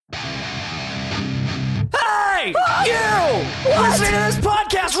listening to this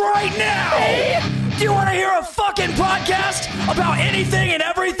podcast right now. Do you want to hear a fucking podcast about anything and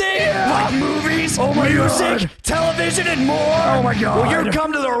everything? Yeah. Like movies, music, television, and more? Oh my God. Well, you've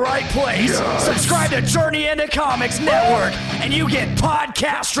come to the right place. Yes. Subscribe to Journey into Comics Network, and you get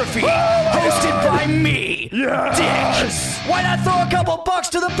Podcastrophe, hosted by me, Dick. Why not throw a couple bucks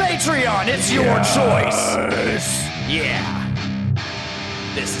to the Patreon? It's your choice. Yeah.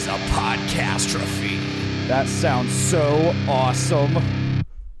 This is a Podcastrophe. That sounds so awesome.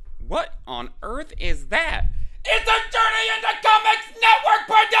 What on earth is that? It's a Journey into Comics Network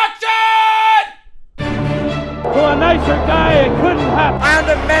production! To a nicer guy, it couldn't happen. I am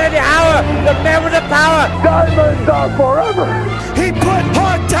the man of the hour, the man with the power. Diamonds are forever. He put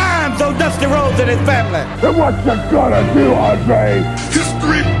hard times on Dusty Rhodes and his family. And what you gonna do, Andre?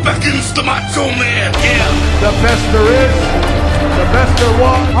 History beckons the Macho Man. Yeah. The best there is, the best there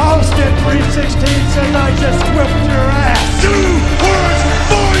was. Austin 316 says I just whipped your ass. 2 words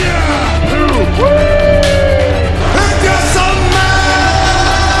for ya. And you're some man.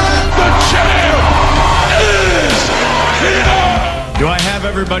 The champ is here. Do I have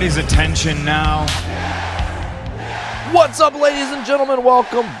everybody's attention now? What's up, ladies and gentlemen?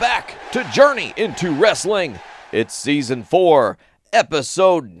 Welcome back to Journey into Wrestling. It's Season 4,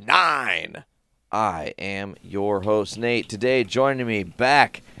 Episode 9. I am your host, Nate. Today, joining me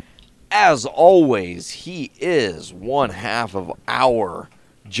back, as always, he is one half of our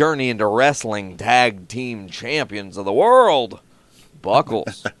Journey into Wrestling Tag Team Champions of the World,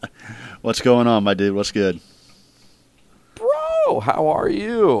 Buckles. What's going on, my dude? What's good? Bro, how are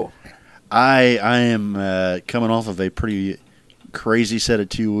you? I am coming off of a pretty crazy set of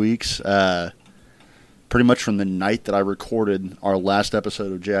 2 weeks. Pretty much from the night that I recorded our last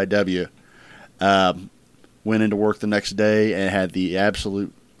episode of JIW. Went into work the next day and had the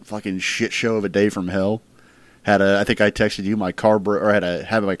absolute fucking shit show of a day from hell. I think I texted you, my car had to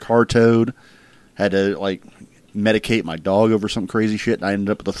have my car towed. Had to medicate my dog over some crazy shit. And I ended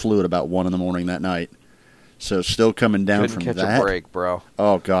up with the flu at about 1 a.m. that night. So still coming down Couldn't from catch that. a break, bro.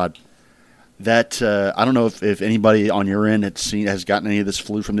 Oh God, that I don't know if anybody on your end has gotten any of this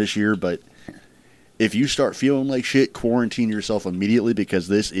flu from this year, but if you start feeling like shit, quarantine yourself immediately because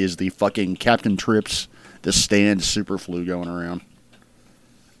this is the fucking Captain Trips, the Stand super flu going around.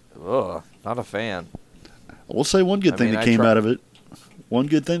 Ugh, not a fan. I will say one good thing that came out of it. One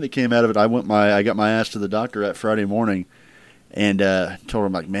good thing that came out of it, I got my ass to the doctor that Friday morning, and told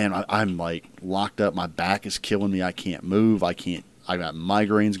him man, I'm locked up. My back is killing me. I can't move. I got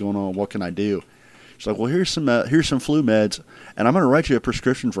migraines going on. What can I do? She's like, well, here's some flu meds, and I'm going to write you a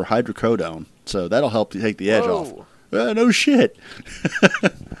prescription for hydrocodone, so that'll help you take the edge off. No shit.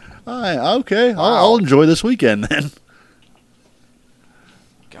 Okay, wow. I'll enjoy this weekend then.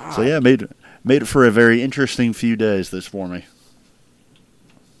 God. So yeah, made it for a very interesting few days this for me.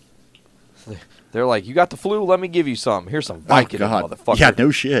 They're like, you got the flu? Let me give you some. Here's some Vicodin, motherfucker. Yeah, no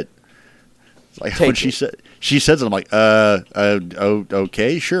shit. Like when she said it, I'm like,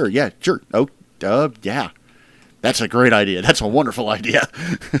 okay, sure, yeah, sure, yeah, that's a great idea. That's a wonderful idea.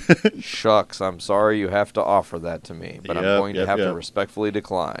 Shucks, I'm sorry you have to offer that to me, but I'm going to have to respectfully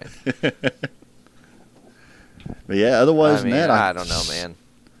decline. But yeah, otherwise than that, I don't know, man.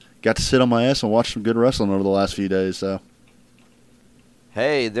 Got to sit on my ass and watch some good wrestling over the last few days, so.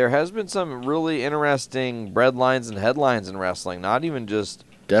 Hey, there has been some really interesting breadlines and headlines in wrestling. Not even just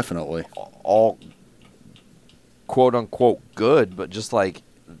definitely all quote unquote good, but just like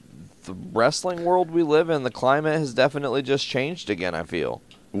the wrestling world we live in, the climate has definitely just changed again. I feel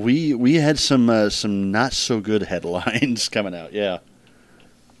we had some not so good headlines coming out, yeah.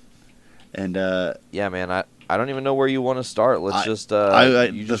 And yeah, man, I don't even know where you want to start. Let's just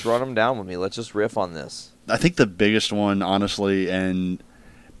run them down with me. Let's just riff on this. I think the biggest one, honestly, and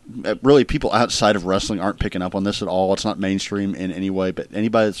really people outside of wrestling aren't picking up on this at all. It's not mainstream in any way, but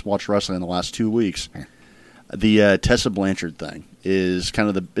anybody that's watched wrestling in the last 2 weeks, the Tessa Blanchard thing is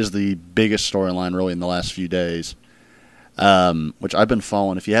the biggest storyline really in the last few days, which I've been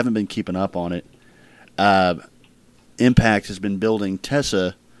following. If you haven't been keeping up on it, Impact has been building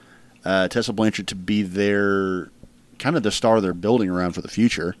Tessa Blanchard to be their kind of the star they're building around for the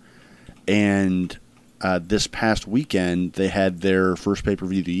future, and this past weekend, they had their first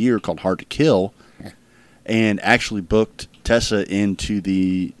pay-per-view of the year called Hard to Kill, and actually booked Tessa into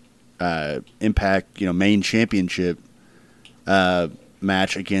the Impact, main championship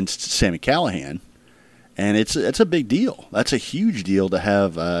match against Sami Callihan, and it's a big deal. That's a huge deal to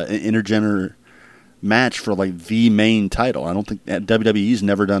have an intergender match for the main title. I don't think WWE's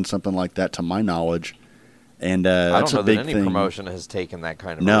never done something like that to my knowledge, And I that's don't know a big that any thing. promotion has taken that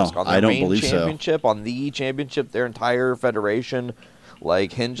kind of No, risk on their I don't main believe so. championship, on the championship, their entire federation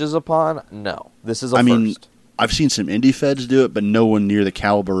hinges upon. No, this is a I first. mean, I've seen some indie feds do it, but no one near the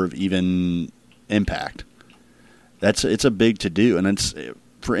caliber of even Impact. It's a big to do, and it's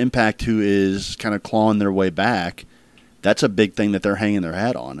for Impact, who is kind of clawing their way back. That's a big thing that they're hanging their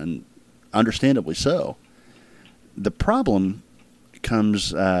hat on, and understandably so. The problem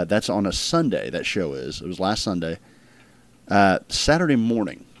comes, that's on a Sunday, that show is. It was last Sunday. Saturday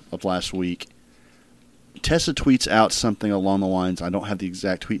morning of last week, Tessa tweets out something along the lines, I don't have the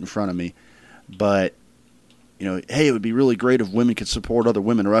exact tweet in front of me, but, hey, it would be really great if women could support other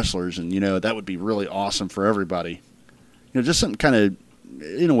women wrestlers, and, that would be really awesome for everybody. Just something kind of,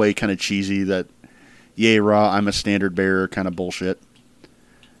 in a way, kind of cheesy that, yay, rah, I'm a standard bearer kind of bullshit.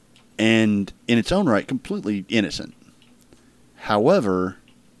 And in its own right, completely innocent. However,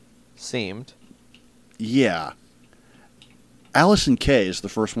 seemed. Yeah. Allison Kay is the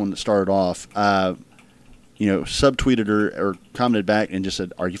first one that started off. Subtweeted her or commented back and just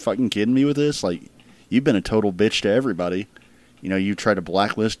said, "Are you fucking kidding me with this? Like, you've been a total bitch to everybody. You tried to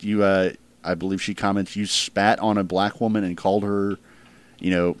blacklist. I believe she comments, you spat on a black woman and called her,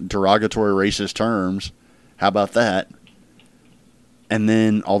 derogatory racist terms. How about that?" And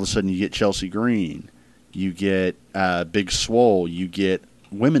then all of a sudden you get Chelsea Green. You get Big Swole. You get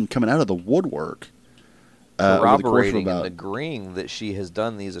women coming out of the woodwork. Corroborating and agreeing that she has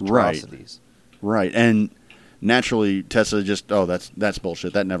done these atrocities. Right. And naturally, Tessa just, that's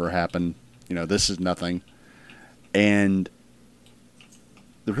bullshit. That never happened. This is nothing. And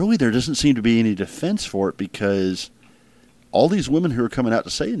really there doesn't seem to be any defense for it because all these women who are coming out to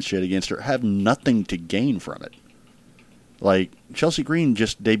say and shit against her have nothing to gain from it. Like, Chelsea Green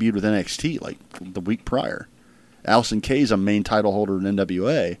just debuted with NXT, the week prior. Allison Kay's a main title holder in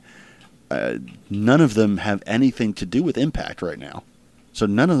NWA. None of them have anything to do with Impact right now. So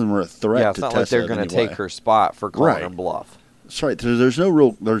none of them are a threat to Tessa. Yeah, it's not like they're going to take her spot for calling her bluff. That's right. There's no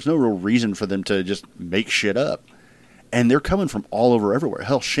real reason for them to just make shit up. And they're coming from all over everywhere.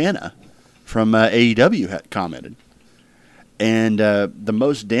 Hell, Shanna from AEW had commented. And the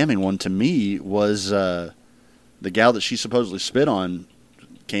most damning one to me was... the gal that she supposedly spit on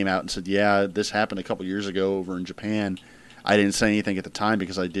came out and said, yeah, this happened a couple years ago over in Japan. I didn't say anything at the time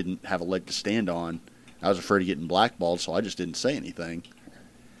because I didn't have a leg to stand on. I was afraid of getting blackballed, so I just didn't say anything.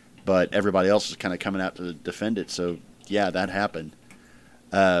 But everybody else is kind of coming out to defend it, so yeah, that happened.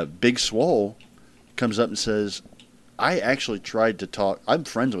 Big Swole comes up and says, I actually tried to talk. I'm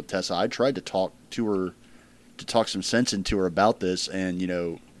friends with Tessa. I tried to talk to her, to talk some sense into her about this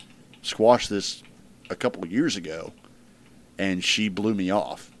and, squash this a couple of years ago, and she blew me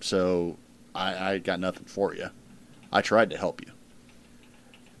off. So I got nothing for you. I tried to help you.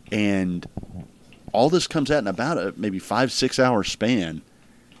 And all this comes out in about a maybe 5-6 hour span,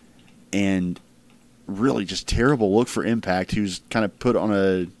 and really just terrible look for Impact, who's kind of put on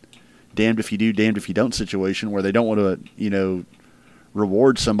a damned if you do, damned if you don't situation where they don't want to,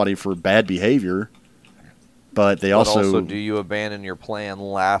 reward somebody for bad behavior. But they also do you abandon your plan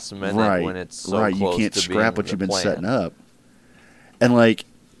last minute when it's so close to being you can't scrap what you've been plan. setting up. And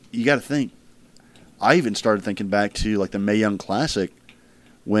you got to think. I even started thinking back to the Mae Young Classic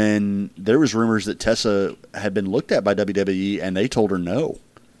when there was rumors that Tessa had been looked at by WWE and they told her no.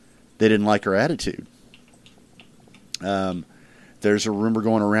 They didn't like her attitude. There's a rumor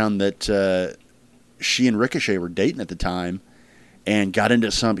going around that she and Ricochet were dating at the time and got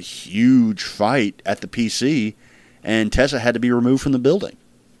into some huge fight at the PC, and Tessa had to be removed from the building.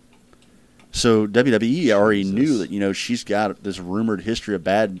 So WWE already knew that, she's got this rumored history of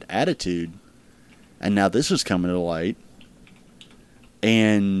bad attitude, and now this is coming to light.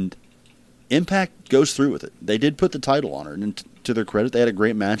 And Impact goes through with it. They did put the title on her, and to their credit, they had a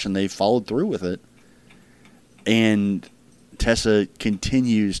great match, and they followed through with it. And Tessa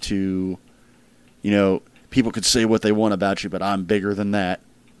continues to, people could say what they want about you, but I'm bigger than that.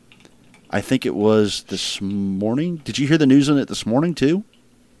 I think it was this morning. Did you hear the news on it this morning, too?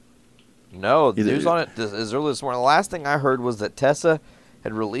 No, the news on it is early this morning. The last thing I heard was that Tessa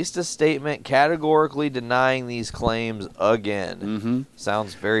had released a statement categorically denying these claims again. Mm-hmm.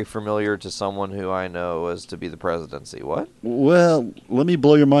 Sounds very familiar to someone who I know as to be the presidency. What? Well, let me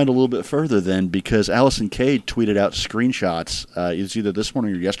blow your mind a little bit further then, because Allison Kay tweeted out screenshots. It was either this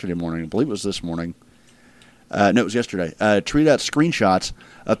morning or yesterday morning. I believe it was this morning. No, it was yesterday. Tweeted out screenshots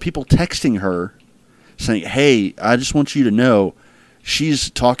of people texting her saying, hey, I just want you to know she's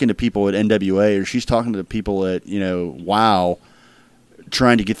talking to people at NWA or she's talking to people at, WOW,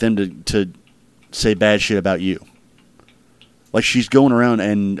 trying to get them to say bad shit about you. Like, she's going around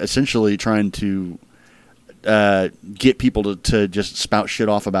and essentially trying to get people to just spout shit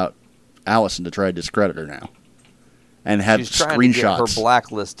off about Allison to try to discredit her now, and have She's trying screenshots. to get her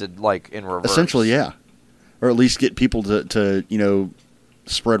blacklisted, like, in reverse. Essentially, yeah, or at least get people to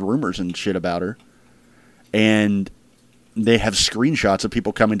spread rumors and shit about her, and they have screenshots of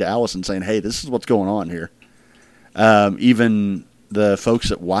people coming to Allison saying, "Hey, this is what's going on here." Even the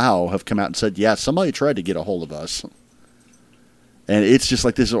folks at WoW have come out and said, "Yeah, somebody tried to get a hold of us," and it's just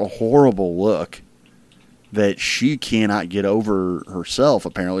like this is a horrible look that she cannot get over herself,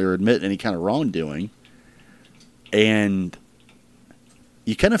 apparently, or admit any kind of wrongdoing. And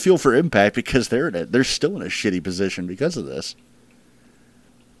you kind of feel for Impact because they're still in a shitty position because of this.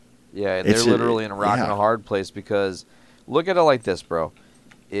 Yeah, and they're literally in a rock and a hard place because look at it like this, bro.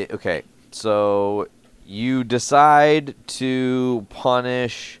 Okay, so you decide to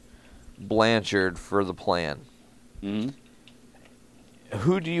punish Blanchard for the plan. Mm-hmm.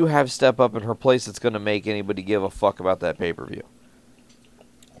 Who do you have step up in her place that's going to make anybody give a fuck about that pay-per-view?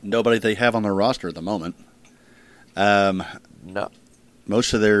 Nobody they have on their roster at the moment. No.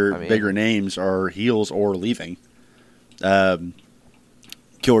 Most of their bigger names are heels or leaving. Killer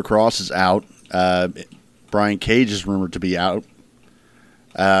Kross is out. Brian Cage is rumored to be out.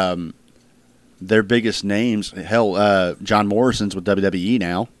 Their biggest names, John Morrison's with WWE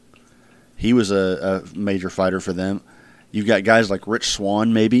now. He was a major fighter for them. You've got guys like Rich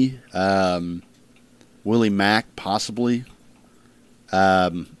Swann, maybe. Willie Mack, possibly.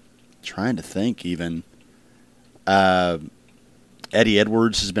 Trying to think, even. Eddie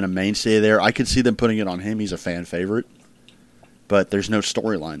Edwards has been a mainstay there. I could see them putting it on him. He's a fan favorite. But there's no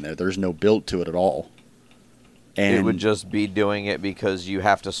storyline there. There's no build to it at all. And it would just be doing it because you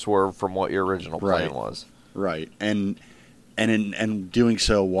have to swerve from what your original plan was. Right. And in doing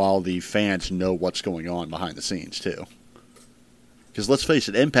so while the fans know what's going on behind the scenes, too. Because let's face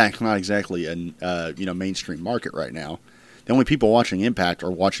it, Impact's not exactly a mainstream market right now. The only people watching Impact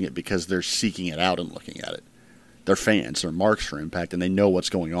are watching it because they're seeking it out and looking at it. They're fans, they're marks for Impact, and they know what's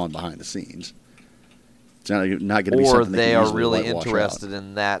going on behind the scenes. It's not going to be something they are really interested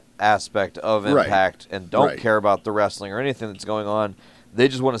in that aspect of Impact and don't care about the wrestling or anything that's going on. They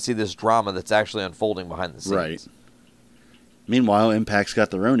just want to see this drama that's actually unfolding behind the scenes. Right. Meanwhile, Impact's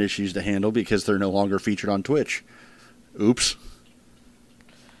got their own issues to handle because they're no longer featured on Twitch. Oops.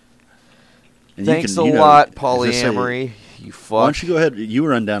 And Thanks a lot, polyamory. You fuck. Why don't you go ahead? You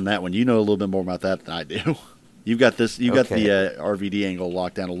run down that one. You know a little bit more about that than I do. You've got this. You got the RVD angle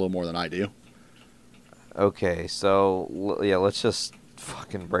locked down a little more than I do. Okay, so let's just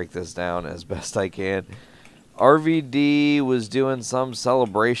fucking break this down as best I can. RVD was doing some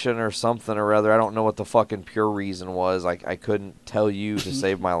celebration or something or other. I don't know what the fucking pure reason was. I couldn't tell you to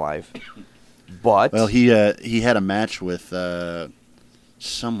save my life. But he had a match with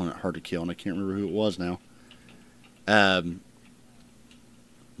someone at Hard to Kill, and I can't remember who it was now. No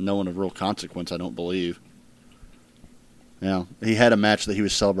one of real consequence, I don't believe. Yeah, he had a match that he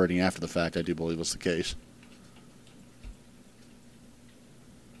was celebrating after the fact, I do believe was the case.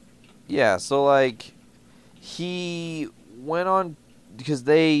 Yeah, so, he went on, because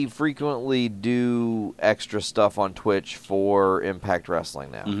they frequently do extra stuff on Twitch for Impact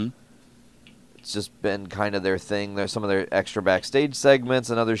Wrestling now. Mm-hmm. It's just been kind of their thing. There's some of their extra backstage segments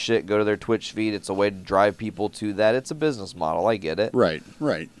and other shit go to their Twitch feed. It's a way to drive people to that. It's a business model. I get it. Right.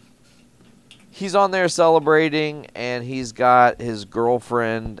 He's on there celebrating, and he's got his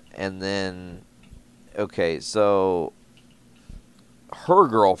girlfriend, and then, so her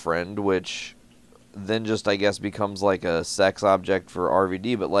girlfriend, which then just, I guess, becomes like a sex object for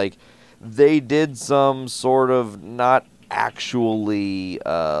RVD, but, they did some sort of not actually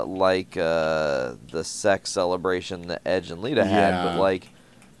the sex celebration that Edge and Lita had, but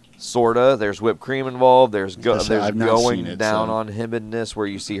sorta. There's whipped cream involved. There's going down on himmedness where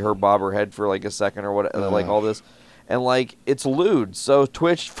you see her bob her head for a second or what, all this, and it's lewd. So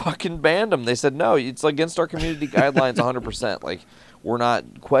Twitch fucking banned them. They said no, it's against our community guidelines 100%. We're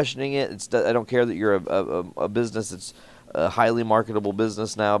not questioning it. I don't care that you're a business that's a highly marketable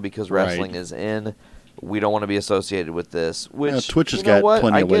business now because wrestling is in. We don't want to be associated with this. Which Twitch has got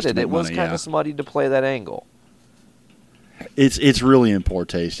plenty of ways to make money. It was kind of smutty to play that angle. It's really in poor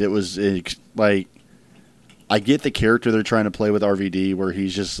taste. It was I get the character they're trying to play with RVD, where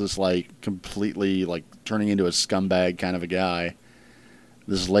he's just this completely turning into a scumbag kind of a guy,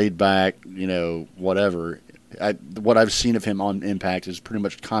 this laid back, whatever. What I've seen of him on Impact has pretty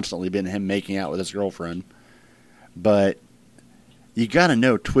much constantly been him making out with his girlfriend, but you got to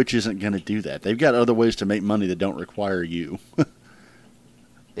know Twitch isn't going to do that. They've got other ways to make money that don't require you.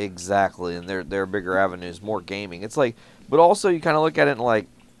 Exactly, and there are bigger avenues, more gaming. It's but also you kind of look at it and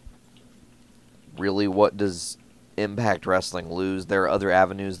really, what does Impact Wrestling lose? There are other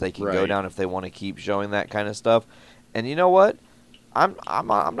avenues they can go Right. down if they want to keep showing that kind of stuff. And you know what? I'm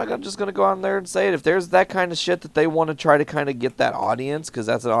not just gonna go out there and say it. If there's that kind of shit that they want to try to kind of get that audience, because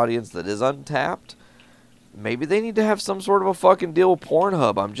that's an audience that is untapped, maybe they need to have some sort of a fucking deal with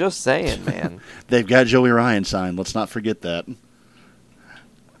Pornhub. I'm just saying, man. They've got Joey Ryan signed. Let's not forget that.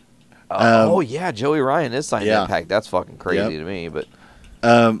 Oh yeah, Joey Ryan is signed to yeah. Impact. That's fucking crazy Yep. to me. But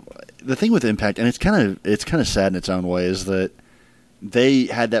The thing with Impact, and it's kind of sad in its own way, is that they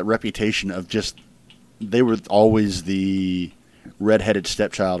had that reputation of they were always the redheaded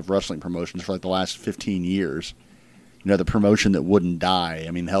stepchild of wrestling promotions for like the last 15 years. You know, the promotion that wouldn't die.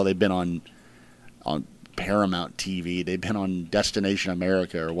 I mean, hell, they've been on Paramount TV. They've been on Destination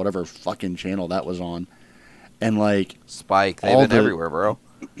America or whatever fucking channel that was on. And like Spike, they've been everywhere, bro.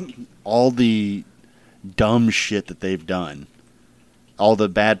 All the dumb shit that they've done, all the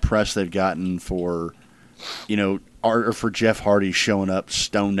bad press they've gotten for, or for Jeff Hardy showing up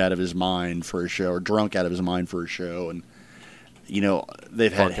stoned out of his mind for a show or drunk out of his mind for a show, and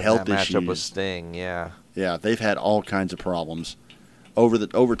they've had health that issues. Matchup with Sting, yeah. Yeah, they've had all kinds of problems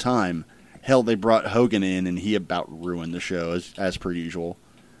over time. Hell, they brought Hogan in, and he about ruined the show as per usual.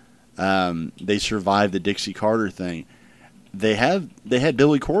 They survived the Dixie Carter thing. They had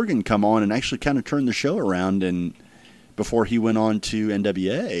Billy Corgan come on and actually kind of turn the show around, and before he went on to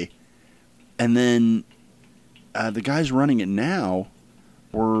NWA, and then the guys running it now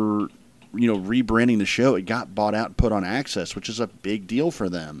were rebranding the show. It got bought out and put on Access, which is a big deal for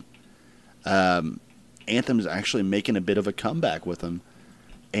them. Anthem's actually making a bit of a comeback with them,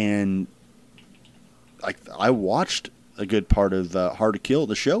 and I watched a good part of Hard to Kill.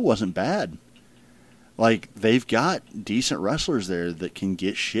 The show wasn't bad. Like, they've got decent wrestlers there that can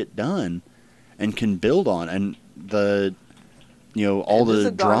get shit done and can build on, and all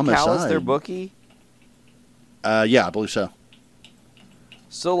the drama Don Callis aside. their bookie? Yeah, I believe so.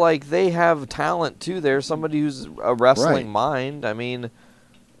 So, like, they have talent, too. There's somebody who's a wrestling mind. I mean...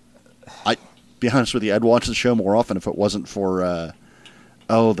 Be honest with you, I'd watch the show more often if it wasn't for,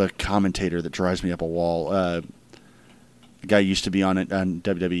 the commentator that drives me up a wall. The guy used to be on it on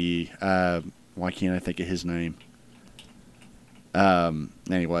WWE. Why can't I think of his name?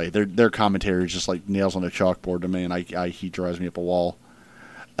 Anyway, their commentary is just like nails on a chalkboard to me, and he drives me up a wall.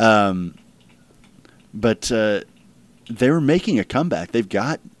 But they were making a comeback. They've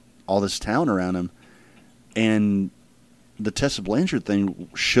got all this talent around them, and the Tessa Blanchard thing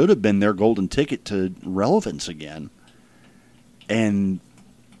should have been their golden ticket to relevance again. And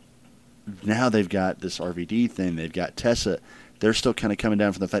now they've got this RVD thing. They've got Tessa. They're still kind of coming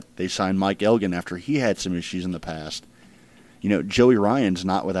down from the fact that they signed Mike Elgin after he had some issues in the past. Joey Ryan's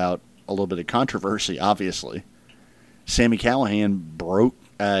not without a little bit of controversy, obviously. Sami Callihan broke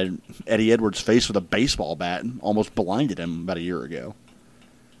Eddie Edwards' face with a baseball bat and almost blinded him about a year ago.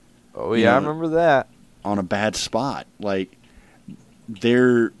 Oh, yeah, I remember that. On a bad spot. Like,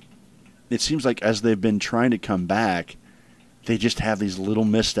 it seems like as they've been trying to come back, they just have these little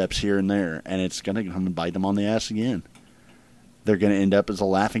missteps here and there, and it's going to come and bite them on the ass again. They're going to end up as a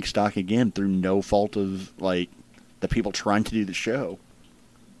laughingstock again through no fault of, the people trying to do the show.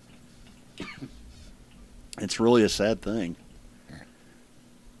 It's really a sad thing.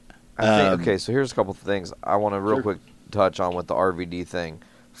 Okay, so here's a couple of things I want to real quick touch on with the RVD thing.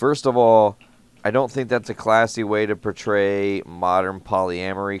 First of all, I don't think that's a classy way to portray modern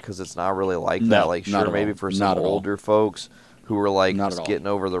polyamory because it's not really like that. Like, sure, maybe for some older folks who are just getting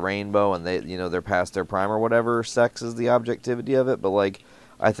over the rainbow and they're past their prime or whatever, sex is the objectivity of it. But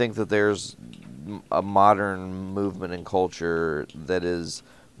I think that there's a modern movement and culture that is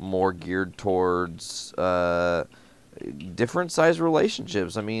more geared towards different size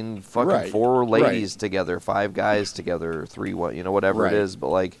relationships. I mean, fucking 4 ladies together, 5 guys together, 3 whatever it is.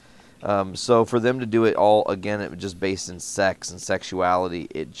 But so for them to do it all again, it just based in sex and sexuality,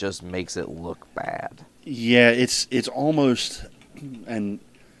 it just makes it look bad. Yeah, it's almost, and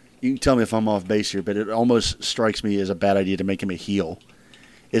you can tell me if I'm off base here, but it almost strikes me as a bad idea to make him a heel.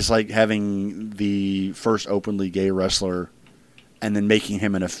 It's like having the first openly gay wrestler and then making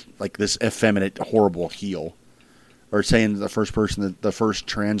him this effeminate, horrible heel. Or saying the first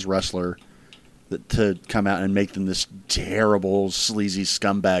trans wrestler to come out and make them this terrible, sleazy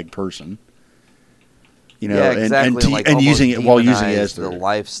scumbag person. Yeah, exactly. And using it while using it as the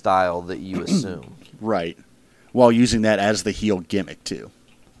lifestyle that you assume. Right. While using that as the heel gimmick, too.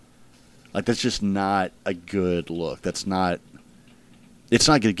 That's just not a good look. It's not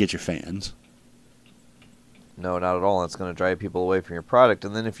going to get you fans. No, not at all. It's going to drive people away from your product.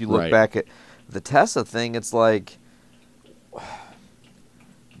 And then if you look back at the Tessa thing, it's like,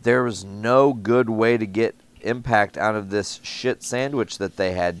 there was no good way to get Impact out of this shit sandwich that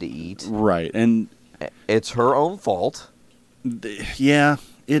they had to eat. Right, and it's her own fault. Yeah,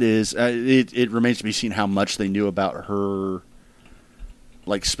 it is. It remains to be seen how much they knew about her,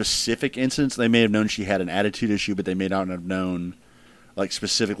 like, specific incidents. They may have known she had an attitude issue, but they may not have known, like,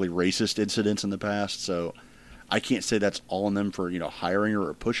 specifically racist incidents in the past. So I can't say that's all on them for, hiring her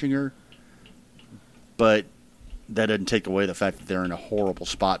or pushing her. But that doesn't take away the fact that they're in a horrible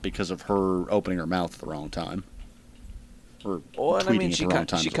spot because of her opening her mouth at the wrong time. Or tweeting at the wrong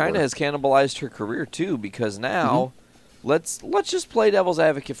time. She kind of has cannibalized her career too, because now let's just play devil's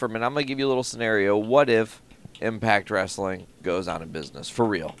advocate for a minute. I'm gonna give you a little scenario. What if Impact Wrestling goes out of business for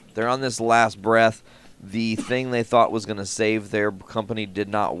real? They're on this last breath. The thing they thought was gonna save their company did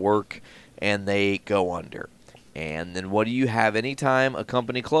not work, and they go under. And then what do you have anytime a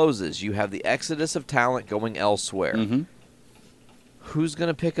company closes? You have the exodus of talent going elsewhere. Mm-hmm. Who's going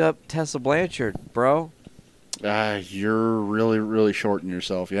to pick up Tessa Blanchard, bro? You're really, really shorting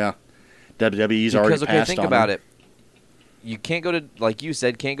yourself, yeah. WWE's already passed on think about it. You can't go to, like you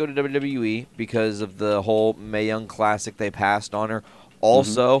said, can't go to WWE because of the whole Mae Young Classic. They passed on her.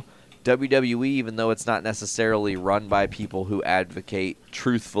 Also, WWE, even though it's not necessarily run by people who advocate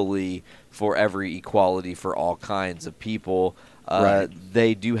truthfully for every equality for all kinds of people,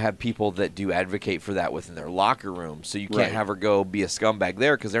 they do have people that do advocate for that within their locker room. So you can't have her go be a scumbag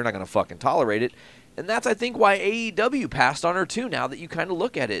there because they're not going to fucking tolerate it. And that's, I think, why AEW passed on her, too, now that you kind of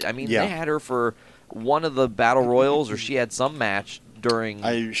look at it. I mean, they had her for one of the Battle Royals, or she had some match during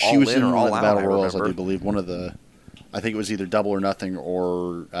she was in one of the Battle Royals, I do believe. One of the, I think it was either Double or Nothing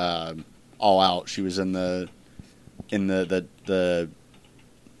or All Out. She was in the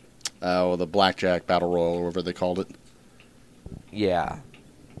Blackjack Battle Royal, or whatever they called it. Yeah.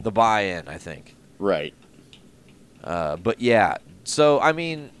 The buy-in, I think. Right. But yeah, so, I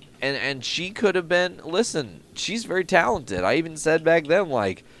mean, and she could have been, listen, she's very talented. I even said back then,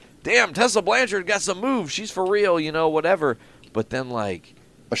 like, damn, Tessa Blanchard got some moves. She's for real, whatever. But then, like,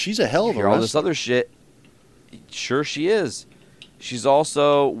 but she's a hell of a wrestler. All this other shit. Sure she is. She's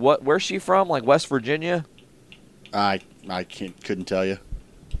also, where's she from? Like, West Virginia? I couldn't tell you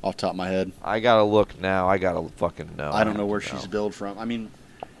off the top of my head. I gotta look now. I gotta fucking know. I don't know where she's billed from. I mean,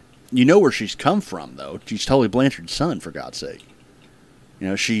 you know where she's come from, though. She's Tully Blanchard's son, for God's sake.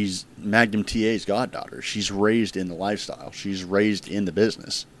 She's Magnum TA's goddaughter. She's raised in the lifestyle. She's raised in the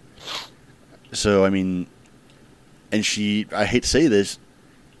business. So, I mean, and I hate to say this,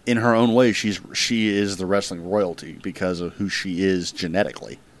 in her own way, she is the wrestling royalty because of who she is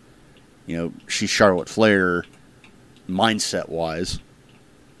genetically. She's Charlotte Flair mindset-wise.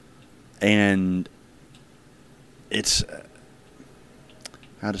 And it's,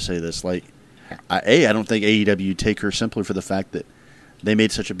 how to say this, like, I don't think AEW take her simply for the fact that they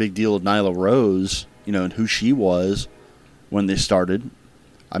made such a big deal of Nyla Rose, and who she was when they started.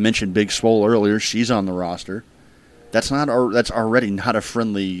 I mentioned Big Swole earlier. She's on the roster. That's already not a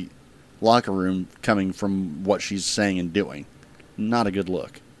friendly locker room coming from what she's saying and doing. Not a good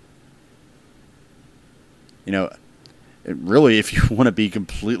look. Really, if you want to be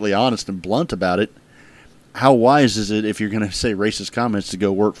completely honest and blunt about it, how wise is it if you're going to say racist comments to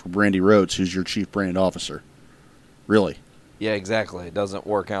go work for Brandy Rhodes, who's your chief brand officer? Really? Yeah, exactly. It doesn't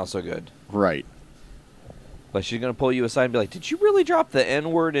work out so good. Right. But she's going to pull you aside and be like, did you really drop the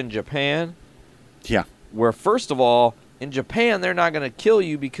N-word in Japan? Yeah. Where, first of all, in Japan, they're not going to kill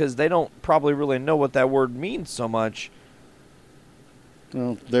you because they don't probably really know what that word means so much.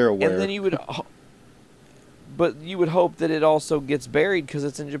 Well, they're aware. And then you would... But you would hope that it also gets buried because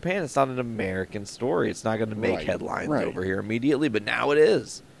it's in Japan. It's not an American story. It's not going to make headlines over here immediately, but now it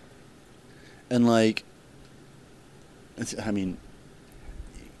is. And, like, I mean,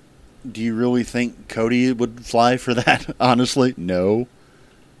 do you really think Cody would fly for that, honestly? No.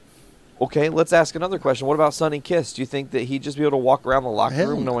 Okay, let's ask another question. What about Sonny Kiss? Do you think that he'd just be able to walk around the locker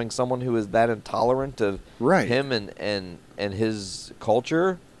room knowing someone who is that intolerant of him and his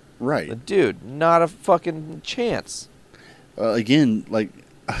culture? Right. But dude, not a fucking chance. Again, like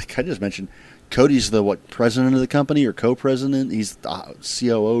I just mentioned, Cody's the, president of the company or co-president? He's the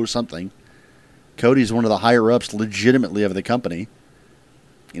COO or something. Cody's one of the higher-ups legitimately of the company.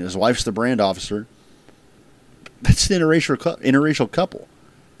 His wife's the brand officer. That's the interracial couple.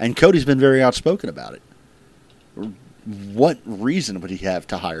 And Cody's been very outspoken about it. What reason would he have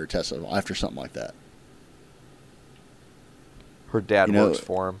to hire Tessa after something like that? Her dad works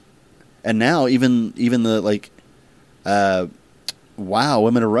for him. And now even the Wow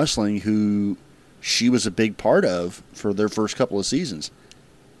Women of Wrestling, who she was a big part of for their first couple of seasons,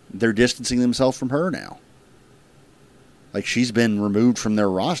 they're distancing themselves from her now. Like, she's been removed from their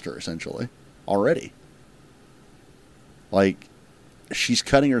roster, essentially, already. Like, she's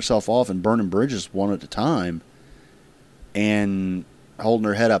cutting herself off and burning bridges one at a time and holding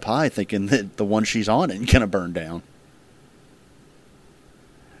her head up high thinking that the one she's on isn't going to burn down.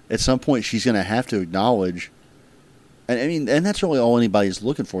 At some point, she's going to have to acknowledge, and that's really all anybody's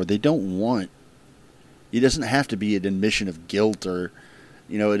looking for. They don't want, it doesn't have to be an admission of guilt or,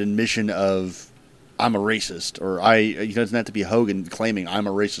 an admission of, I'm a racist, or it doesn't have to be Hogan claiming I'm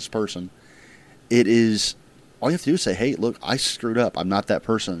a racist person. It is, all you have to do is say, hey, look, I screwed up. I'm not that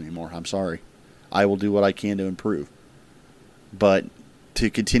person anymore. I'm sorry. I will do what I can to improve. But to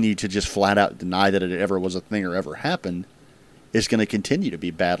continue to just flat out deny that it ever was a thing or ever happened is going to continue to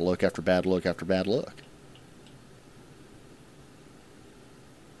be bad look after bad look after bad look.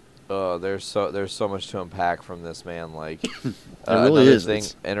 Oh, there's so much to unpack from this, man. Like, it really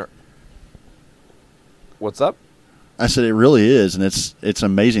is. What's up? I said it really is, and it's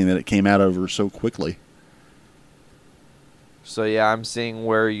amazing that it came out over so quickly. So yeah, I'm seeing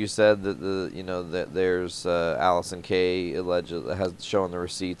where you said that that there's Allison Kay allegedly has shown the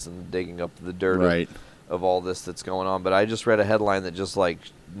receipts and digging up the dirt of all this that's going on. But I just read a headline that just like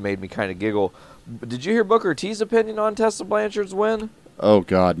made me kind of giggle. Did you hear Booker T's opinion on Tessa Blanchard's win? Oh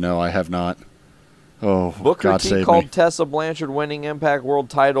God, no, I have not. Oh, Booker God T save called me. Tessa Blanchard winning Impact World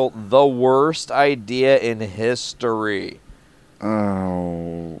title the worst idea in history.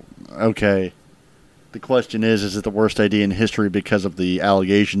 Oh, okay. The question is it the worst idea in history because of the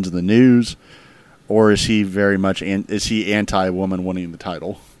allegations in the news, or is he very much anti-woman winning the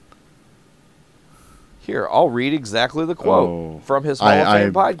title? Here, I'll read exactly the quote from his Hall of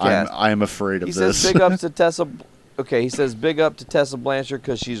Fame podcast. I'm afraid of this. He says big ups to Tessa. Okay, he says big up to Tessa Blanchard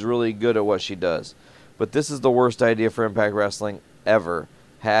because she's really good at what she does. But this is the worst idea for Impact Wrestling ever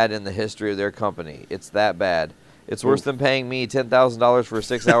had in the history of their company. It's that bad. It's worse than paying me $10,000 for a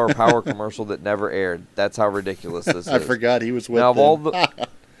 6-hour power commercial that never aired. That's how ridiculous this is. I forgot he was with now, them. of all the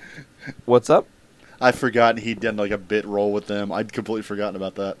What's up? I forgot he'd done like a bit role with them. I'd completely forgotten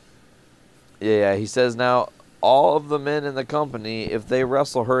about that. Yeah, he says now all of the men in the company, if they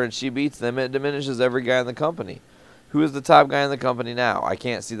wrestle her and she beats them, it diminishes every guy in the company. Who is the top guy in the company now? I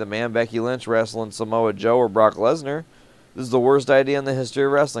can't see the man Becky Lynch wrestling Samoa Joe or Brock Lesnar. This is the worst idea in the history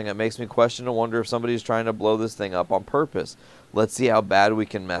of wrestling. It makes me question and wonder if somebody's trying to blow this thing up on purpose. Let's see how bad we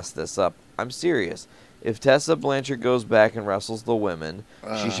can mess this up. I'm serious. If Tessa Blanchard goes back and wrestles the women,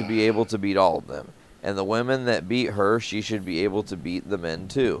 she should be able to beat all of them. And the women that beat her, she should be able to beat the men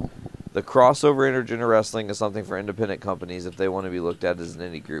too. The crossover intergender wrestling is something for independent companies if they want to be looked at as an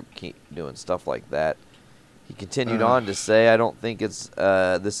indie group. Keep doing stuff like that. He continued on to say, I don't think it's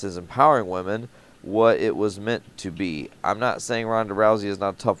this is empowering women what it was meant to be. I'm not saying Ronda Rousey is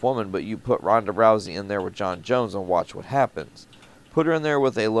not a tough woman, but you put Ronda Rousey in there with John Jones and watch what happens. Put her in there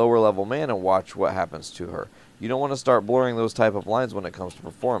with a lower level man and watch what happens to her. You don't want to start blurring those type of lines when it comes to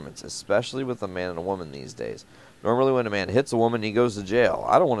performance, especially with a man and a woman these days. Normally when a man hits a woman, he goes to jail.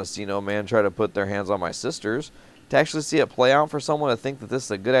 I don't want to see no man try to put their hands on my sisters. To actually see it play out for someone to think that this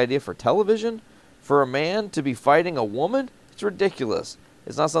is a good idea for television, for a man to be fighting a woman, it's ridiculous.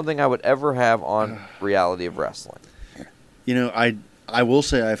 It's not something I would ever have on Reality of Wrestling. I will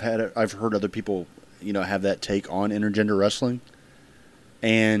say I've heard other people, have that take on intergender wrestling,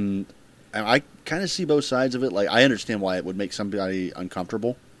 and I kind of see both sides of it. Like, I understand why it would make somebody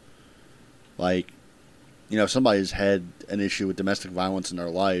uncomfortable. Like, if somebody's had an issue with domestic violence in their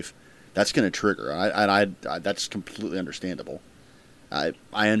life, that's going to trigger. I that's completely understandable. I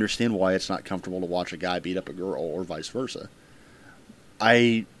understand why it's not comfortable to watch a guy beat up a girl or vice versa.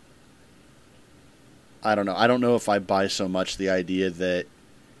 I don't know. I don't know if I buy so much the idea that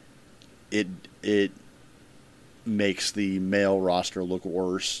it makes the male roster look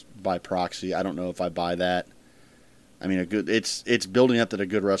worse by proxy. I don't know if I buy that. I mean, it's building up that a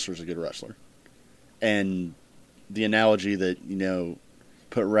good wrestler is a good wrestler. And the analogy that,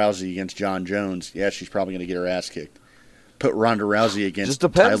 put Rousey against John Jones, yeah, she's probably going to get her ass kicked. Put Ronda Rousey against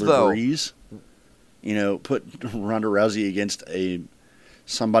Tyler Breeze. Put Ronda Rousey against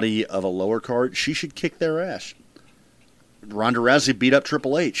somebody of a lower card, she should kick their ass. Ronda Rousey beat up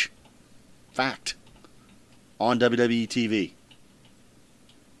Triple H. Fact. On WWE TV.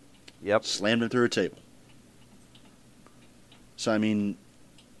 Yep. Slammed him through a table. So, I mean,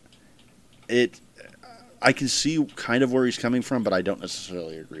 I can see kind of where he's coming from, but I don't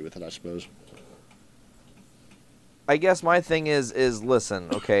necessarily agree with it, I suppose. I guess my thing is listen,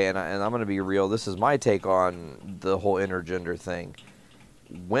 okay, and I'm going to be real. This is my take on the whole intergender thing.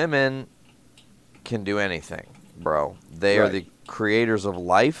 Women can do anything, bro. They are the creators of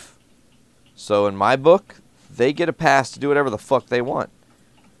life. So in my book, they get a pass to do whatever the fuck they want.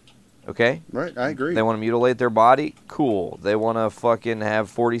 Okay? Right, I agree. They want to mutilate their body? Cool. They want to fucking have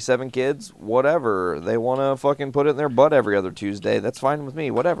 47 kids? Whatever. They want to fucking put it in their butt every other Tuesday? That's fine with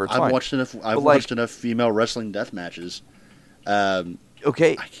me. Whatever. It's fine. I've watched enough female wrestling death matches.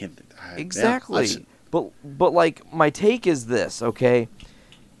 Okay. I can't. Exactly. Yeah, but like, my take is this, okay?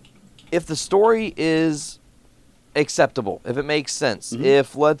 If the story is acceptable, if it makes sense,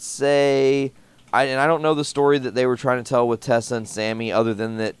 if, let's say, I don't know the story that they were trying to tell with Tessa and Sammy, other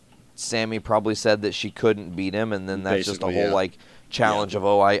than that Sammy probably said that she couldn't beat him, and then that's just a whole like challenge of,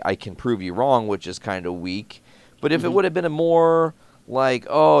 I can prove you wrong, which is kind of weak. But if it would have been a more like,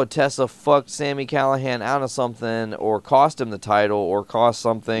 Tessa fucked Sami Callihan out of something, or cost him the title, or cost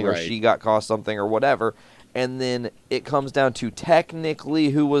something, or she got cost something, or whatever, and then it comes down to technically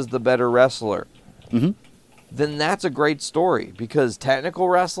who was the better wrestler, then that's a great story, because technical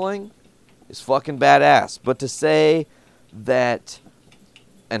wrestling is fucking badass. But to say that,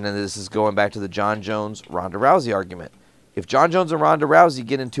 and then this is going back to the Jon Jones, Ronda Rousey argument. If Jon Jones and Ronda Rousey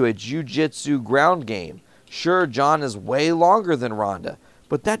get into a jiu-jitsu ground game, sure, Jon is way longer than Ronda,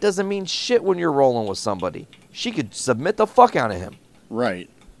 but that doesn't mean shit when you're rolling with somebody. She could submit the fuck out of him. Right.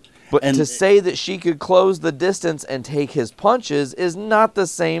 But to say that she could close the distance and take his punches is not the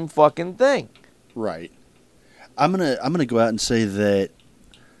same fucking thing. Right. I'm gonna go out and say that,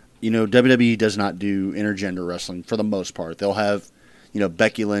 WWE does not do intergender wrestling for the most part. They'll have,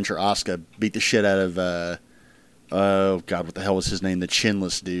 Becky Lynch or Asuka beat the shit out of, oh God, what the hell was his name? The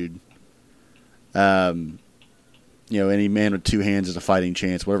chinless dude. Any man with two hands is a fighting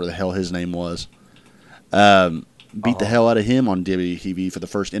chance, whatever the hell his name was. Beat the hell out of him on WWE for the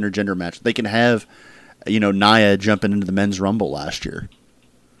first intergender match. They can have, Nia jumping into the men's rumble last year.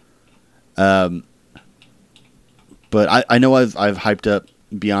 But I know I've hyped up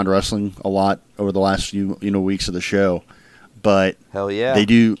Beyond Wrestling a lot over the last few weeks of the show, but hell yeah, they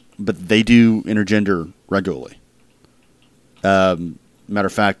do intergender regularly. Matter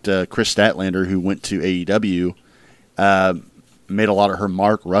of fact, Chris Statlander, who went to AEW, made a lot of her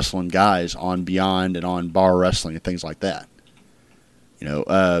mark wrestling guys on Beyond and on bar wrestling and things like that. You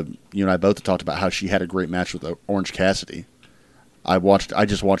and I both talked about how she had a great match with Orange Cassidy. I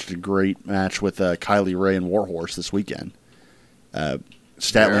just watched a great match with Kylie Ray and Warhorse this weekend.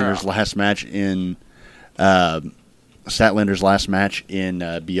 Statlander's last match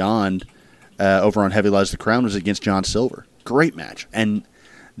in Beyond over on Heavy Lies the Crown was against John Silver. Great match, and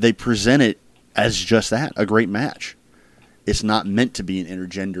they present it as just that, a great match. It's not meant to be an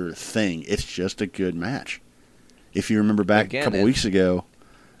intergender thing. It's just a good match. If you remember back a couple weeks ago,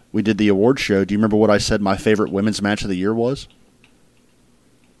 we did the award show. Do you remember what I said my favorite women's match of the year was?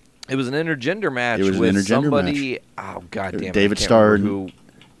 It was an intergender match. It was with an intergender somebody. match. Oh goddamn! David Starr and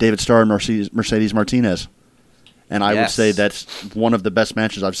Mercedes Martinez, and I would say that's one of the best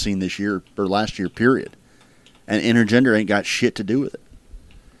matches I've seen this year or last year. Period. And intergender ain't got shit to do with it.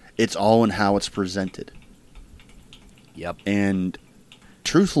 It's all in how it's presented. Yep. And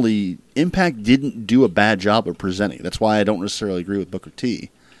truthfully, Impact didn't do a bad job of presenting. That's why I don't necessarily agree with Booker T.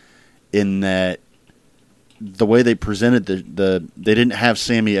 In that the way they presented they didn't have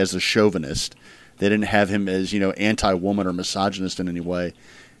Sammy as a chauvinist. They didn't have him as, anti-woman or misogynist in any way.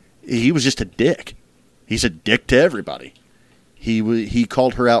 He was just a dick. He's a dick to everybody. He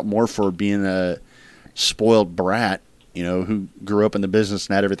called her out more for being a spoiled brat, who grew up in the business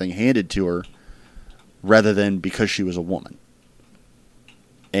and had everything handed to her, rather than because she was a woman.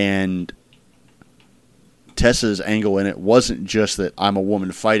 And Tessa's angle in it wasn't just that I'm a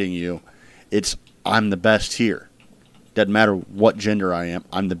woman fighting you. It's I'm the best here. Doesn't matter what gender I am,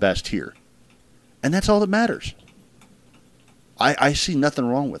 I'm the best here. And that's all that matters. I see nothing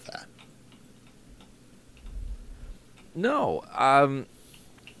wrong with that. No,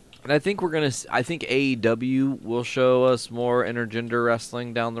 and I think I think AEW will show us more intergender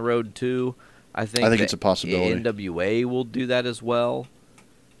wrestling down the road too. I think it's a possibility. NWA will do that as well.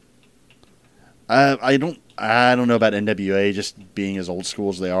 I don't know about NWA, just being as old school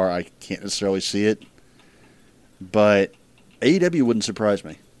as they are. I can't necessarily see it, but AEW wouldn't surprise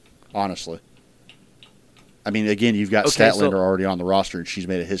me, honestly. I mean, again, you've got Statlander already on the roster, and she's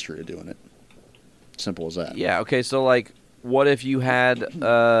made a history of doing it. Simple as that. Yeah. Okay. So, what if you had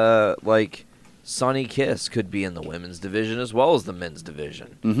Sonny Kiss could be in the women's division as well as the men's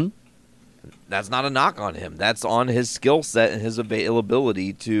division? Mm-hmm. That's not a knock on him. That's on his skill set and his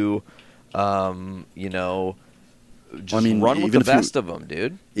availability to, run with the best of them,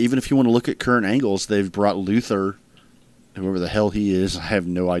 dude. Even if you want to look at current angles, they've brought Luther, whoever the hell he is. I have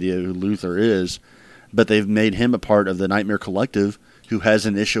no idea who Luther is, but they've made him a part of the Nightmare Collective, who has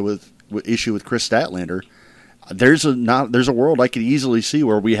an issue with Chris Statlander, there's a world I could easily see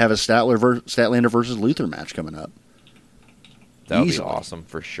where we have a Statlander versus Luther match coming up. That would be awesome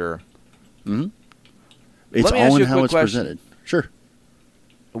for sure. Mm-hmm. It's all in how it's presented. Sure.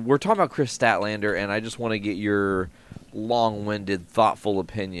 We're talking about Chris Statlander, and I just want to get your long-winded, thoughtful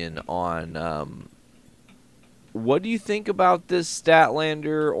opinion on what do you think about this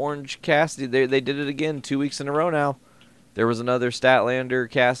Statlander Orange Cassidy? They did it again 2 weeks in a row now. There was another Statlander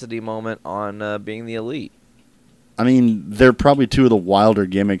Cassidy moment on Being the Elite. I mean, they're probably two of the wilder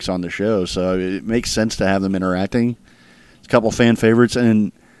gimmicks on the show, so it makes sense to have them interacting. It's a couple fan favorites,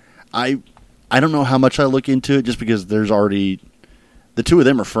 and I don't know how much I look into it just because there's already... The two of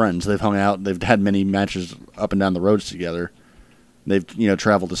them are friends. They've hung out. They've had many matches up and down the roads together. They've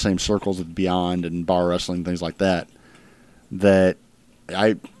traveled the same circles with Beyond and bar wrestling, things like that. That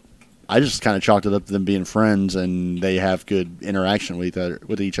I just kind of chalked it up to them being friends, and they have good interaction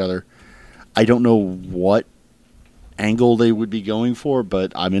with each other. I don't know what angle they would be going for,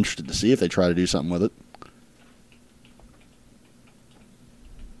 but I'm interested to see if they try to do something with it.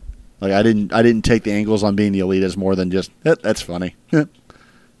 Like I didn't take the angles on Being the Elite as more than just that's funny.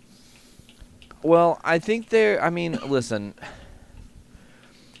 Well, I think listen.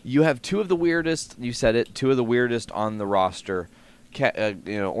 You have two of the weirdest. You said it. Two of the weirdest on the roster.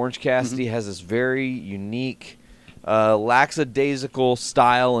 Orange Cassidy has this very unique, lackadaisical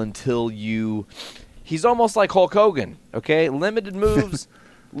style until you. He's almost like Hulk Hogan. Okay, limited moves,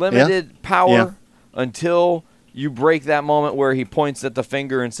 limited power until. You break that moment where he points at the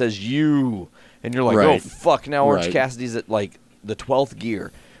finger and says, you. And you're like, oh, fuck, now Orange Cassidy's at, like, the 12th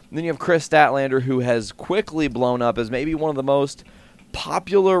gear. And then you have Chris Statlander, who has quickly blown up as maybe one of the most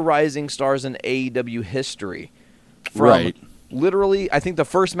popular rising stars in AEW history. From literally, I think the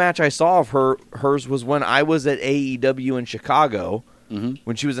first match I saw of hers was when I was at AEW in Chicago,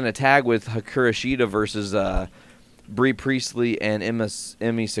 when she was in a tag with Hikaru Shida versus Brie Priestley and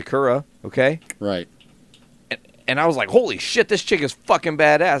Emi Sakura, okay? Right. And I was like, holy shit, this chick is fucking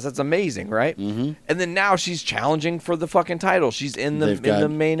badass. That's amazing, right? Mm-hmm. And then now she's challenging for the fucking title. She's in the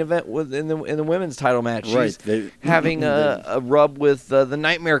main event in the women's title match. She's having a rub with the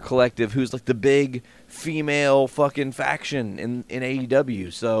Nightmare Collective, who's like the big female fucking faction in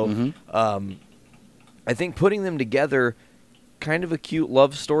AEW. So I think putting them together, kind of a cute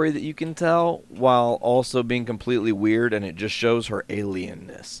love story that you can tell while also being completely weird, and it just shows her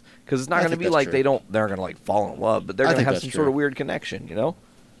alienness. Because it's not going to be like they're going to like fall in love, but they're going to have some sort of weird connection, you know?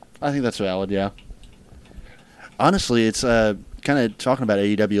 I think that's valid, yeah. Honestly, it's kind of talking about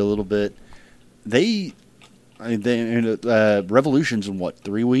AEW a little bit. Revolution's in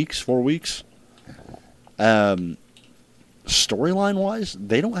 3 weeks, 4 weeks? Storyline-wise,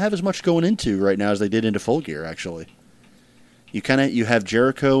 they don't have as much going into right now as they did into Full Gear, actually. You have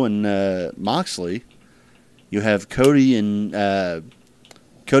Jericho and Moxley. You have Cody and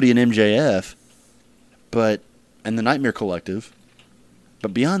MJF, and the Nightmare Collective.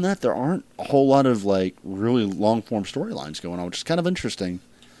 But beyond that, there aren't a whole lot of like really long form storylines going on, which is kind of interesting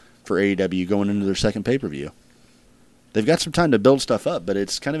for AEW going into their second pay-per-view. They've got some time to build stuff up, but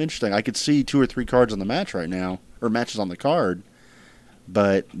it's kind of interesting. I could see 2 or 3 cards on the match right now, or matches on the card,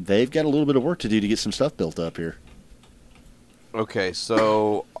 but they've got a little bit of work to do to get some stuff built up here. Okay,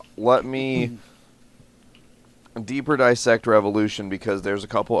 so let me deeper dissect Revolution, because there's a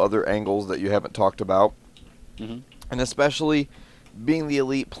couple other angles that you haven't talked about. Mm-hmm. And especially Being the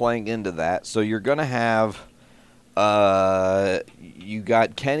Elite playing into that. So you're going to have you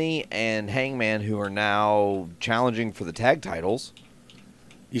got Kenny and Hangman, who are now challenging for the tag titles.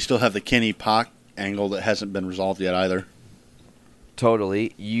 You still have the Kenny Pac angle that hasn't been resolved yet either.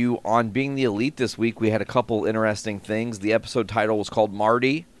 Totally. On Being the Elite this week, we had a couple interesting things. The episode title was called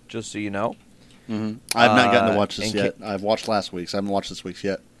Marty, just so you know. Mm-hmm. I've not gotten to watch this yet. I've watched last week's. I haven't watched this week's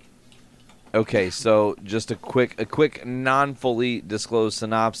yet. Okay, so just a quick non-fully disclosed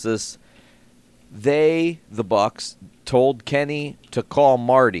synopsis. The Bucks, told Kenny to call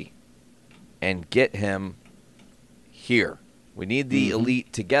Marty and get him here. We need the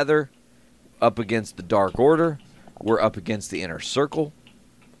Elite together up against the Dark Order. We're up against the Inner Circle.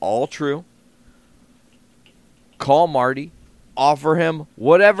 All true. Call Marty. Offer him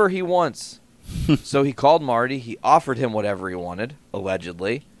whatever he wants. So he called Marty. He offered him whatever he wanted,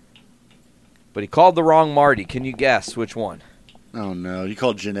 allegedly. But he called the wrong Marty. Can you guess which one? Oh, no. He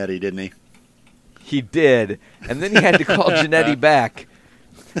called Jannetty, didn't he? He did. And then he had to call Jannetty back.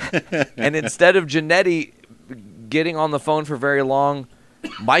 And instead of Jannetty getting on the phone for very long,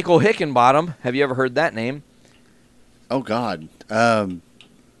 Michael Hickenbottom, have you ever heard that name? Oh, God. I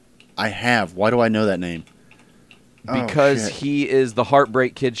have. Why do I know that name? Because he is the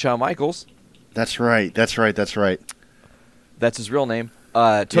Heartbreak Kid Shawn Michaels. That's right. That's his real name.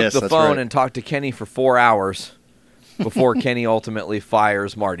 Took Yes, the that's phone right. and talked to Kenny for 4 hours before Kenny ultimately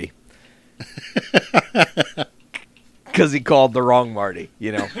fires Marty. Because he called the wrong Marty,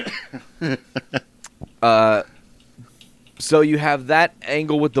 So you have that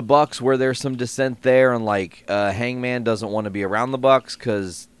angle with the Bucks where there's some dissent there, and Hangman doesn't want to be around the Bucks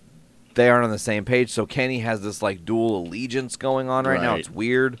because they aren't on the same page. So Kenny has this dual allegiance going on right now. It's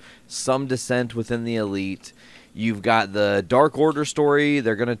weird. Some dissent within the Elite. You've got the Dark Order story.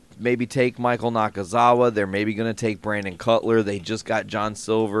 They're going to maybe take Michael Nakazawa. They're maybe going to take Brandon Cutler. They just got John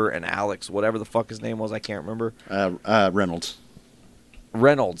Silver and Alex, whatever the fuck his name was. I can't remember.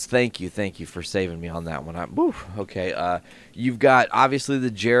 Reynolds. Thank you for saving me on that one. Okay. You've got, obviously,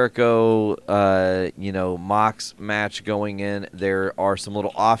 the Jericho, Mox match going in. There are some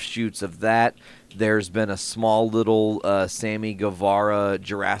little offshoots of that. There's been a small little Sammy Guevara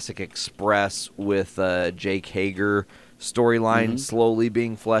Jurassic Express with Jake Hager storyline slowly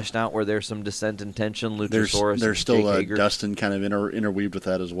being fleshed out, where there's some dissent and tension. Luchasaurus. There's still Dustin kind of interweaved with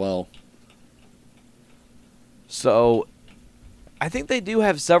that as well. So I think they do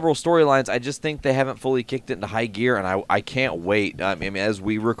have several storylines. I just think they haven't fully kicked it into high gear, and I can't wait. I mean, as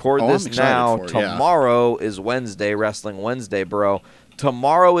we record this now, tomorrow is Wednesday, Wrestling Wednesday, bro.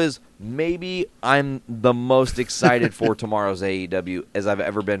 Tomorrow is maybe I'm the most excited for tomorrow's AEW as I've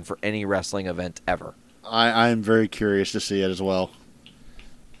ever been for any wrestling event ever. I'm very curious to see it as well.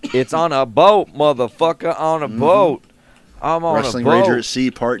 It's on a boat, motherfucker, on a boat. I'm on Wrestling a boat. Ranger at Sea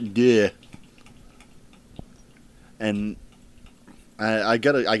Part 2. And I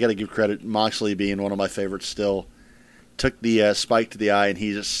gotta give credit. Moxley being one of my favorites still. Took the spike to the eye, and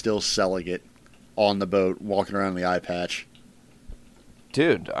he's just still selling it on the boat, walking around the eye patch.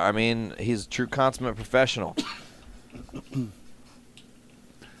 Dude, I mean, he's a true consummate professional.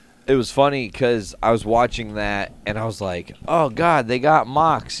 It was funny because I was watching that, and I was like, oh, God, they got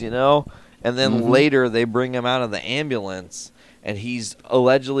Mox, And then later they bring him out of the ambulance, and he's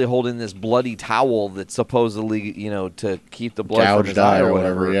allegedly holding this bloody towel that's supposedly, to keep the blood from his eye or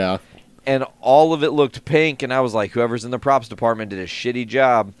whatever. Yeah. And all of it looked pink, and I was like, whoever's in the props department did a shitty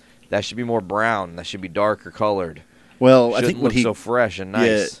job. That should be more brown. That should be darker colored. Well, Shouldn't I think when look so fresh and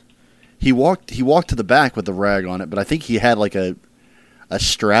nice. Yeah, he walked to the back with the rag on it, but I think he had like a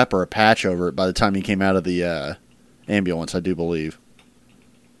strap or a patch over it by the time he came out of the ambulance, I do believe.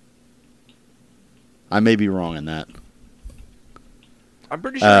 I may be wrong in that. I'm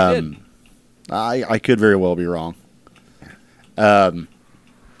pretty sure he did. I could very well be wrong.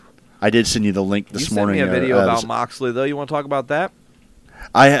 I did send you the link this morning. You sent me a video about Moxley, though. You want to talk about that?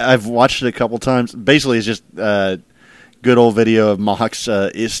 I've watched it a couple times. Basically, it's just good old video of Mox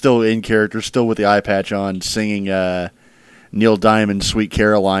is still in character, still with the eye patch on, singing Neil Diamond's "Sweet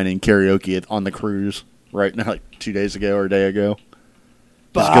Caroline" in karaoke on the cruise right now, like 2 days ago or a day ago.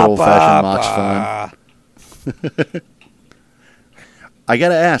 Just good old fashioned Mox fun. I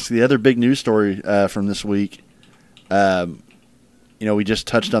gotta ask, the other big news story from this week. We just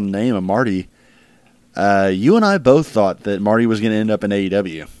touched on the name of Marty. You and I both thought that Marty was going to end up in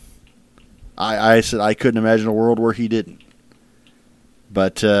AEW. I said I couldn't imagine a world where he didn't.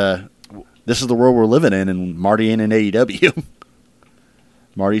 But this is the world we're living in, and Marty ain't in AEW.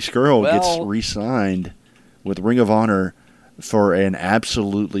 Marty Scurll gets re-signed with Ring of Honor for an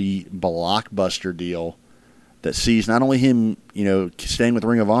absolutely blockbuster deal that sees not only him, staying with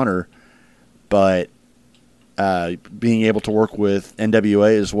Ring of Honor, but being able to work with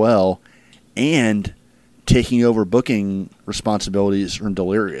NWA as well, and taking over booking responsibilities from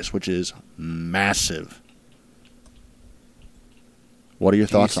Delirious, which is massive. What are your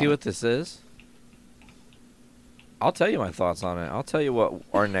thoughts on it? Do you see what this is? I'll tell you my thoughts on it. I'll tell you what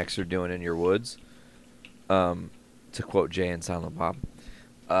our necks are doing in your woods. To quote Jay and Silent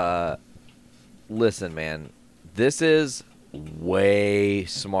Bob. Listen, man. This is way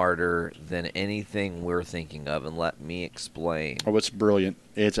smarter than anything we're thinking of, and let me explain. Oh, it's brilliant.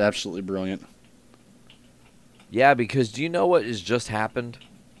 It's absolutely brilliant. Yeah, because do you know what has just happened?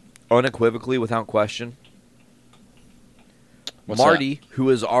 Unequivocally, without question. What's Marty, that? who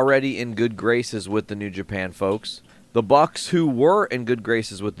is already in good graces with the New Japan folks. The Bucks, who were in good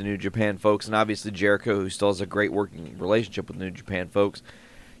graces with the New Japan folks. And obviously Jericho, who still has a great working relationship with the New Japan folks.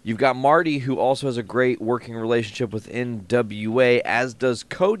 You've got Marty, who also has a great working relationship with NWA, as does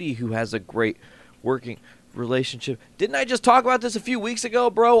Cody, who has a great working relationship. Didn't I just talk about this a few weeks ago,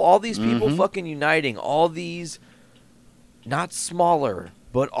 bro? All these people fucking uniting. All these, not smaller,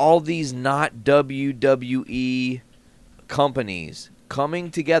 but all these not WWE companies coming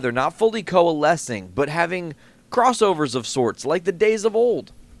together, not fully coalescing, but having crossovers of sorts, like the days of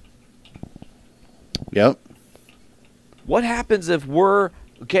old. Yep. What happens if we're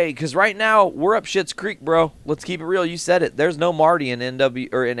okay? Because right now we're up shit's creek, bro. Let's keep it real. You said it. There's no Marty in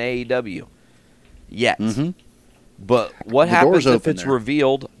NW or in AEW yet. Mm-hmm. But what The happens door's if open it's there.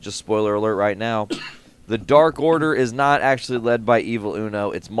 revealed? Just spoiler alert right now. The Dark Order is not actually led by Evil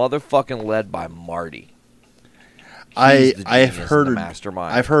Uno. It's motherfucking led by Marty. He's the I've genius and heard the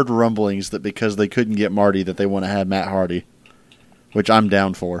mastermind. I've heard rumblings that because they couldn't get Marty, that they want to have Matt Hardy, which I'm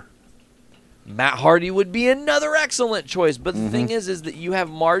down for. Matt Hardy would be another excellent choice, but the thing is that you have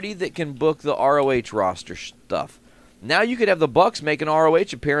Marty that can book the ROH roster stuff. Now you could have the Bucks make an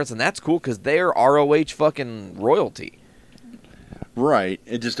ROH appearance, and that's cool because they're ROH fucking royalty. Right.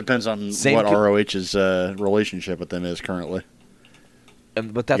 It just depends on Same what co- ROH's relationship with them is currently.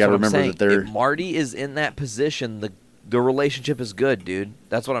 But that's You gotta what I'm remember saying. that they're- If Marty is in that position, the relationship is good, dude.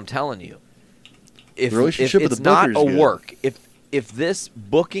 That's what I'm telling you. If, The relationship if with it's the Booker not is a good. work, if this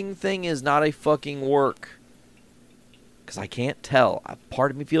booking thing is not a fucking work, because I can't tell.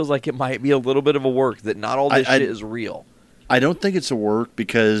 Part of me feels like it might be a little bit of a work, that not all this shit is real. I don't think it's a work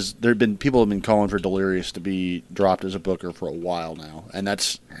because people have been calling for Delirious to be dropped as a booker for a while now, and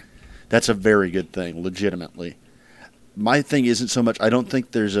that's a very good thing, legitimately. My thing isn't so much. I don't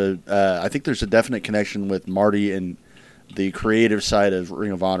think there's I think there's a definite connection with Marty and the creative side of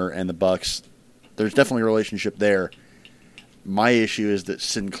Ring of Honor and the Bucks. There's definitely a relationship there. My issue is that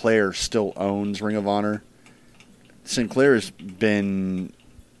Sinclair still owns Ring of Honor. Sinclair has been,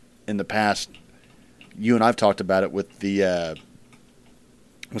 in the past, you and I've talked about it with the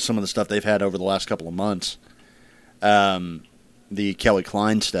with some of the stuff they've had over the last couple of months, the Kelly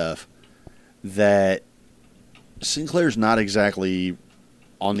Klein stuff, that Sinclair's not exactly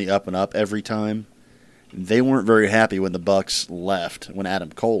on the up and up every time. They weren't very happy when the Bucks left, when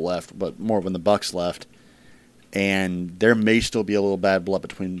Adam Cole left, but more when the Bucks left. And there may still be a little bad blood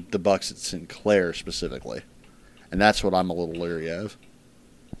between the Bucks and Sinclair specifically. And that's what I'm a little leery of.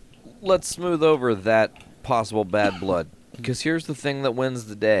 Let's smooth over that possible bad blood. Because here's the thing that wins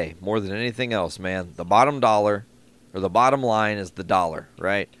the day more than anything else, man. The bottom dollar, or the bottom line, is the dollar,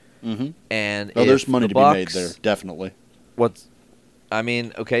 right? Mm-hmm. And there's money the to be made Bucks- there, definitely.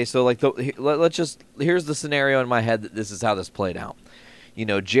 Okay, so like here's the scenario in my head that this is how this played out. You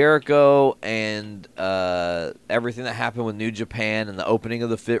know, Jericho and everything that happened with New Japan and the opening of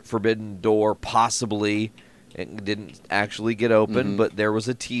the Forbidden Door, possibly. It didn't actually get open, but there was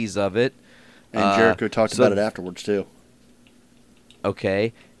a tease of it. And Jericho talked about it afterwards, too.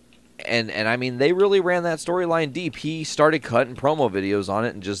 Okay. And I mean, they really ran that storyline deep. He started cutting promo videos on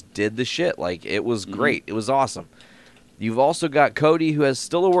it and just did the shit. Like, it was great. It was awesome. You've also got Cody, who has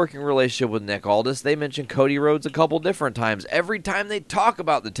still a working relationship with Nick Aldis. They mention Cody Rhodes a couple different times. Every time they talk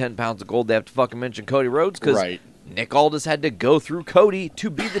about the 10 pounds of gold, they have to fucking mention Cody Rhodes because Nick Aldis had to go through Cody to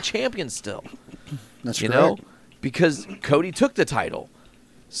be the champion still. That's you correct. know, because Cody took the title.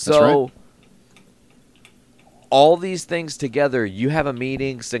 So That's right. all these things together, you have a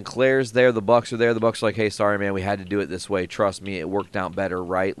meeting, Sinclair's there, the Bucks are there. The Bucks are like, hey, sorry, man, we had to do it this way. Trust me, it worked out better,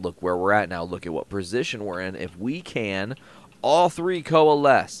 right? Look where we're at now. Look at what position we're in. If we can, all three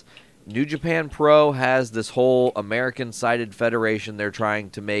coalesce. New Japan Pro has this whole American-sided federation they're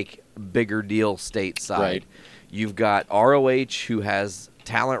trying to make bigger deal stateside. Right. You've got ROH, who has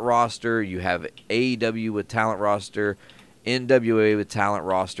talent roster. You have AEW with talent roster, NWA with talent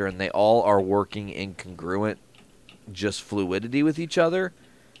roster, and they all are working in congruent just fluidity with each other.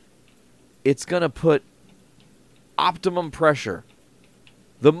 It's going to put optimum pressure,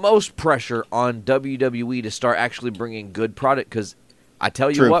 the most pressure on WWE to start actually bringing good product, because I tell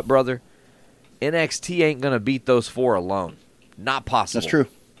you what, brother, NXT ain't going to beat those four alone. Not possible.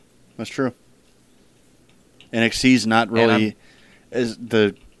 That's true. NXT's not really as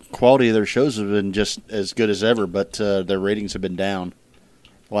the quality of their shows have been just as good as ever, but their ratings have been down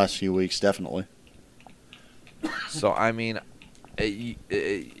the last few weeks, definitely. So, I mean,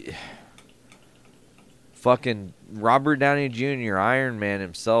 fucking Robert Downey Jr., Iron Man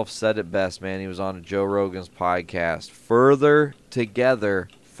himself, said it best, man. He was on Joe Rogan's podcast. Further together,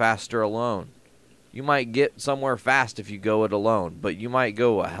 faster alone. You might get somewhere fast if you go it alone, but you might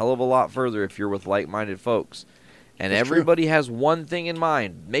go a hell of a lot further if you're with like-minded folks. And That's everybody has one thing in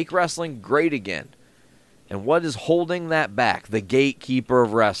mind: make wrestling great again. And what is holding that back? The gatekeeper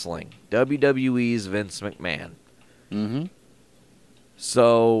of wrestling, WWE's Vince McMahon. Mm-hmm.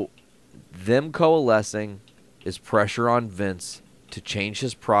 So, them coalescing is pressure on Vince to change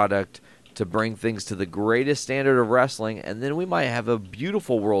his product, to bring things to the greatest standard of wrestling, and then we might have a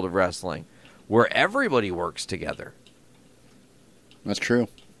beautiful world of wrestling where everybody works together. That's true.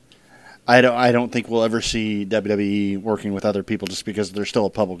 I don't think we'll ever see WWE working with other people just because they're still a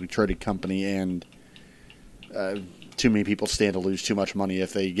publicly traded company, and Too many people stand to lose too much money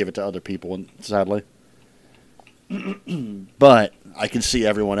if they give it to other people, sadly. But I can see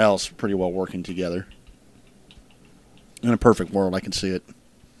everyone else pretty well working together. In a perfect world, I can see it.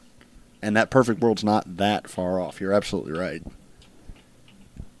 And that perfect world's not that far off. You're absolutely right.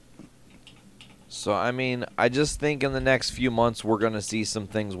 So, I mean, I just think in the next few months we're going to see some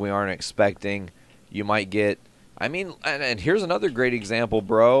things we aren't expecting. You might get... I mean, and here's another great example,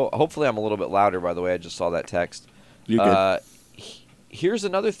 bro. Hopefully I'm a little bit louder, by the way. I just saw that text. You're good. Here's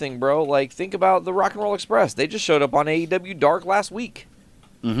another thing, bro. Like, think about the Rock and Roll Express. They just showed up on AEW Dark last week.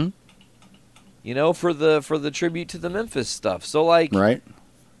 Mm-hmm. You know, for the tribute to the Memphis stuff. So, like, right.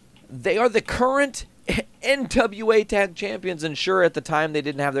 They are the current NWA Tag Champions. And sure, at the time they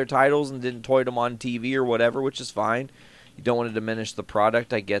didn't have their titles and didn't toy them on TV or whatever, which is fine. You don't want to diminish the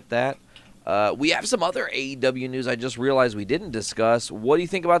product. I get that. We have some other AEW news I just realized we didn't discuss. What do you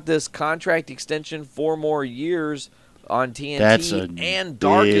think about this contract extension 4 more years on TNT? And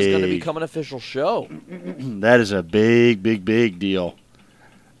Dark is going to become an official show. That is a big, big, big deal.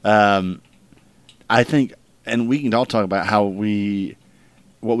 I think, and we can all talk about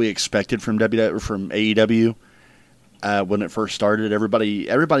what we expected from AEW when it first started.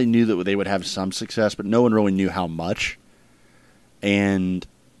 Everybody knew that they would have some success, but no one really knew how much. And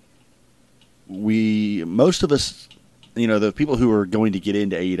most of us, you know, the people who are going to get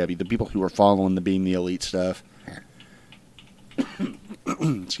into AEW, the people who are following the Being the Elite stuff,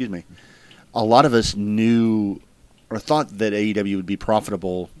 excuse me, a lot of us knew or thought that AEW would be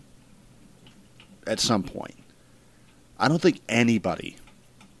profitable at some point. I don't think anybody,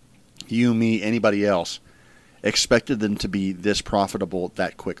 you, me, anybody else, expected them to be this profitable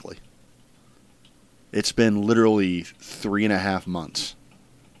that quickly. It's been literally 3.5 months.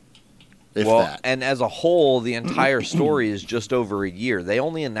 If that. And as a whole, the entire story is just over a year. They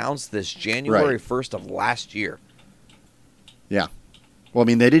only announced this January 1st of last year. Yeah. Well, I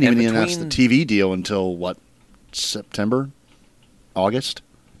mean, they didn't even announce the TV deal until, what, September? August?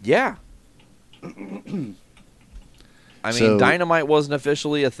 Yeah. I mean, Dynamite wasn't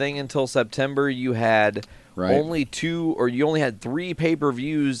officially a thing until September. You had only 3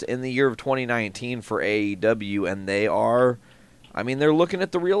 pay-per-views in the year of 2019 for AEW, and they are... I mean, they're looking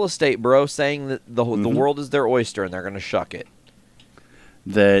at the real estate, bro, saying that the world is their oyster and they're going to shuck it.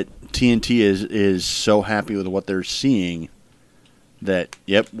 That TNT is so happy with what they're seeing that,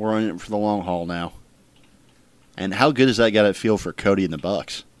 yep, we're in it for the long haul now. And how good does that got to feel for Cody and the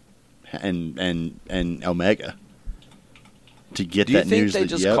Bucks and Omega to get that news? Do you think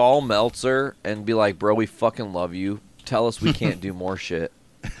they just call Meltzer and be like, bro, we fucking love you. Tell us we can't do more shit.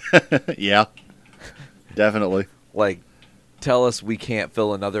 Yeah, definitely. Like, tell us we can't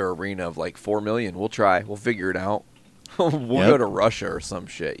fill another arena of like 4 million. We'll try. We'll figure it out. We'll go to Russia or some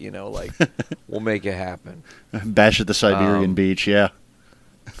shit, you know, like we'll make it happen. Bash at the Siberian beach, yeah.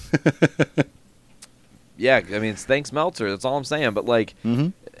 Yeah, I mean, it's thanks Meltzer. That's all I'm saying. But like,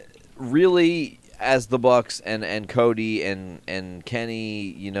 really, as the Bucks and Cody and Kenny,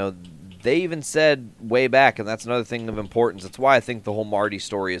 you know, they even said way back, and that's another thing of importance. That's why I think the whole Marty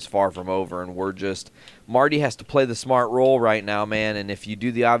story is far from over, and Marty has to play the smart role right now, man, and if you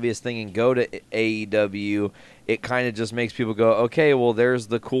do the obvious thing and go to AEW, it kind of just makes people go, okay, well, there's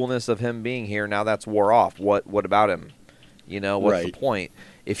the coolness of him being here. Now that's wore off. What about him? You know, what's the point?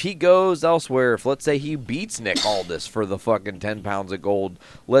 If he goes elsewhere, if let's say he beats Nick Aldis for the fucking 10 pounds of gold,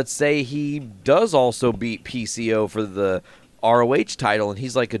 let's say he does also beat PCO for the ROH title, and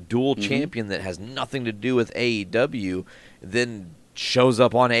he's like a dual champion that has nothing to do with AEW, then shows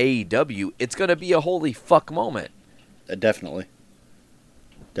up on AEW, it's going to be a holy fuck moment. Definitely.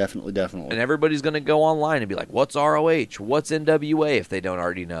 And everybody's going to go online and be like, what's ROH? What's NWA if they don't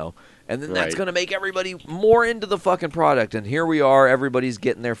already know? And then that's going to make everybody more into the fucking product. And here we are, everybody's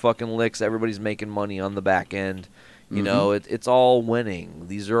getting their fucking licks, everybody's making money on the back end. You know, it's all winning.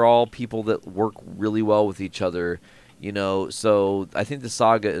 These are all people that work really well with each other. You know, so I think the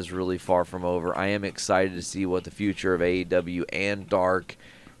saga is really far from over. I am excited to see what the future of AEW and Dark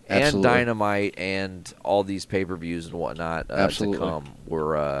and Dynamite and all these pay-per-views and whatnot to come.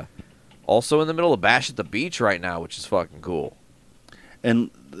 We're also in the middle of Bash at the Beach right now, which is fucking cool.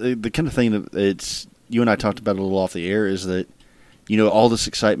 And the kind of thing that it's you and I talked about a little off the air is that, you know, all this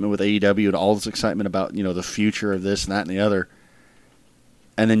excitement with AEW and all this excitement about, you know, the future of this and that and the other,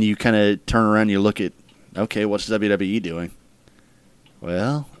 and then you kind of turn around and you look at, okay, what's WWE doing?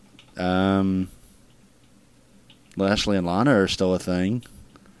 Well, Lashley and Lana are still a thing.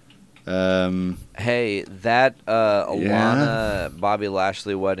 Hey, that Alana Bobby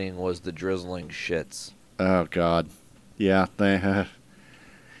Lashley wedding was the drizzling shits. Oh God, yeah. They,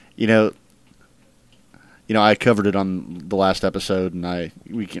 you know, I covered it on the last episode, and I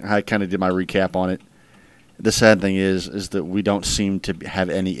kind of did my recap on it. The sad thing is that we don't seem to have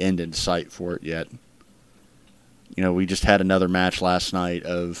any end in sight for it yet. We just had another match last night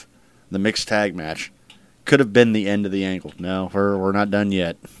of the mixed tag match. Could have been the end of the angle. No, we're not done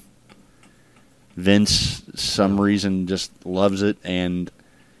yet. Vince, some reason, just loves it, and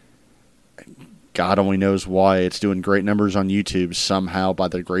God only knows why. It's doing great numbers on YouTube somehow by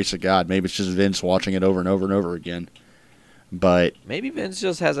the grace of God. Maybe it's just Vince watching it over and over and over again. But maybe Vince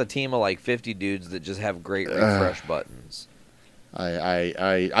just has a team of like 50 dudes that just have great refresh buttons.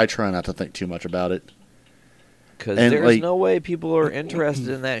 I try not to think too much about it. Because there's no way people are interested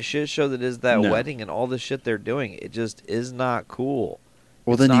in that shit show that is that wedding and all the shit they're doing. It just is not cool.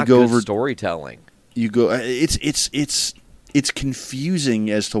 Well, it's then not you go good over storytelling. You go. It's confusing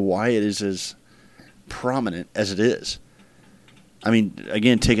as to why it is as prominent as it is. I mean,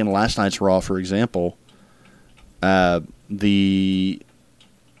 again, taking last night's Raw for example, the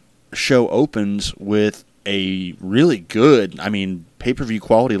show opens with a really good, pay-per-view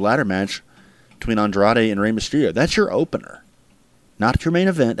quality ladder match between Andrade and Rey Mysterio. That's your opener. Not your main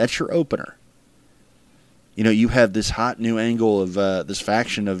event, that's your opener. You have this hot new angle of this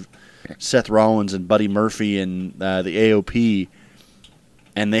faction of Seth Rollins and Buddy Murphy and the AOP,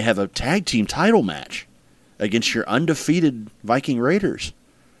 and they have a tag team title match against your undefeated Viking Raiders.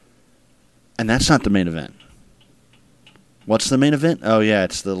 And that's not the main event. What's the main event? Oh, yeah,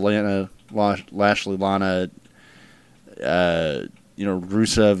 it's the Lashley, Lana,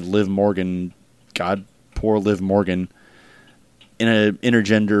 Rusev, Liv Morgan, God, poor Liv Morgan, in a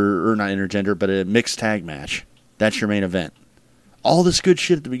but a mixed tag match. That's your main event. All this good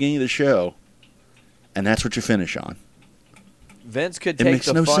shit at the beginning of the show, and that's what you finish on. Vince could take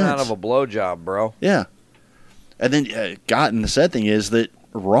the fun out of a blowjob, bro. Yeah. And then, and the sad thing is that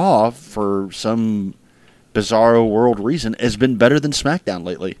Raw, for some bizarro world reason, has been better than SmackDown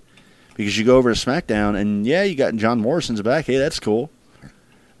lately. Because you go over to SmackDown, and you got John Morrison's back. Hey, that's cool.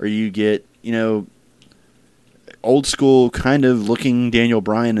 Or you get, old school kind of looking Daniel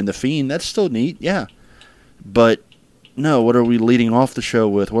Bryan and The Fiend. That's still neat, yeah. But, no, what are we leading off the show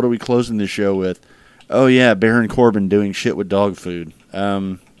with? What are we closing the show with? Oh, yeah, Baron Corbin doing shit with dog food.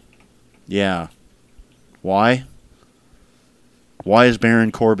 Yeah. Why? Why is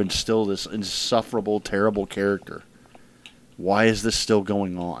Baron Corbin still this insufferable, terrible character? Why is this still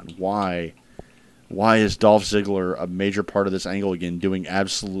going on? Why is Dolph Ziggler a major part of this angle again, doing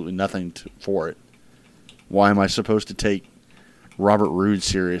absolutely nothing for it? Why am I supposed to take Robert Roode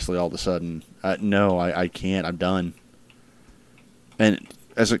seriously all of a sudden? No, I can't. I'm done. And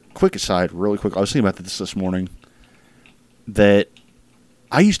as a quick aside, really quick, I was thinking about this morning, that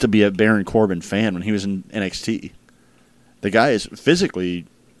I used to be a Baron Corbin fan when he was in NXT. The guy is physically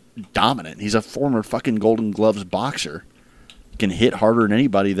dominant. He's a former fucking Golden Gloves boxer. Can hit harder than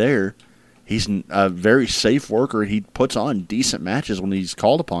anybody there. He's a very safe worker. He puts on decent matches when he's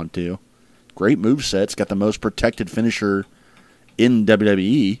called upon to. Great movesets. Got the most protected finisher in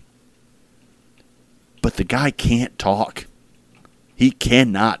WWE. But the guy can't talk. He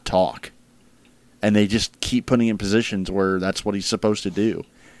cannot talk. And they just keep putting him in positions where that's what he's supposed to do.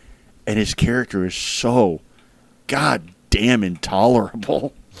 And his character is so goddamn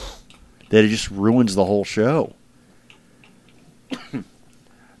intolerable that it just ruins the whole show.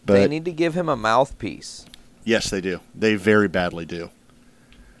 But they need to give him a mouthpiece. Yes, they do. They very badly do.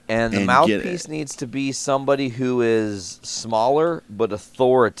 And the mouthpiece needs to be somebody who is smaller but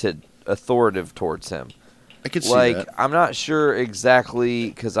authoritative towards him. I could see that. I'm not sure exactly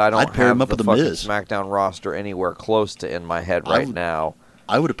because I don't have the fucking SmackDown roster anywhere close to in my head right now.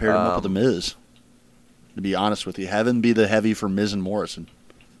 I would have paired him up with The Miz. To be honest with you, have him be the heavy for Miz and Morrison.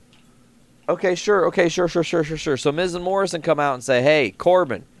 Okay, sure. So Miz and Morrison come out and say, "Hey,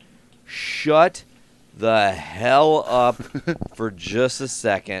 Corbin, shut the hell up for just a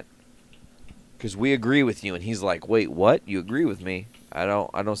second, because we agree with you." And he's like, "Wait, what? You agree with me? I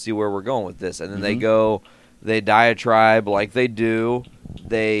don't see where we're going with this." And then they diatribe like they do.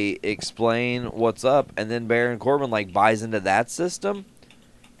 They explain what's up, and then Baron Corbin buys into that system,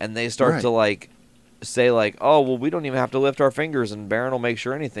 and they start to say "Oh, well, we don't even have to lift our fingers, and Baron will make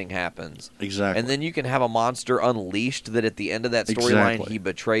sure anything happens." Exactly. And then you can have a monster unleashed that at the end of that storyline he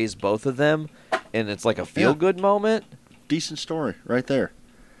betrays both of them, and it's like a feel-good moment. Decent story right there.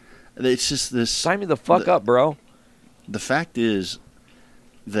 It's just this... Sign me the fuck up, bro. The fact is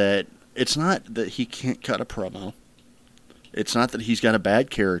that it's not that he can't cut a promo. It's not that he's got a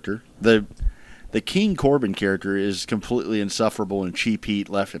bad character. The King Corbin character is completely insufferable and cheap heat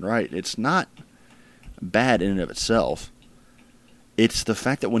left and right. It's not bad in and of itself. It's the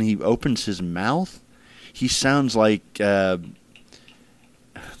fact that when he opens his mouth, he sounds like this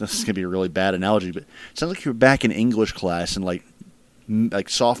is gonna be a really bad analogy, but it sounds like you're back in English class in like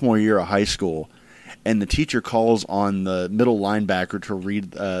sophomore year of high school, and the teacher calls on the middle linebacker to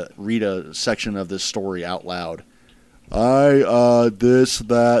read a section of this story out loud. This,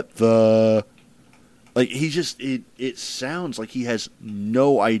 that, the... Like, he just... It sounds like he has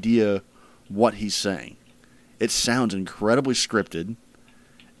no idea what he's saying. It sounds incredibly scripted.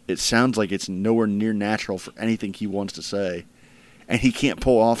 It sounds like it's nowhere near natural for anything he wants to say. And he can't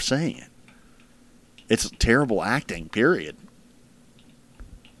pull off saying it. It's terrible acting, period.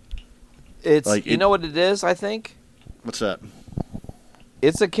 It's you know what it is, I think? What's that?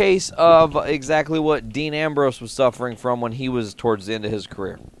 It's a case of exactly what Dean Ambrose was suffering from when he was towards the end of his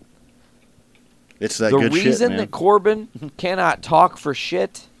career. It's that good shit, man. The reason that Corbin cannot talk for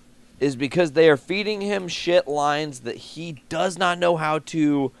shit is because they are feeding him shit lines that he does not know how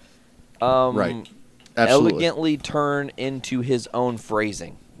to elegantly turn into his own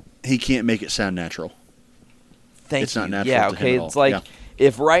phrasing. He can't make it sound natural. It's not natural yeah, to okay. him at It's all. like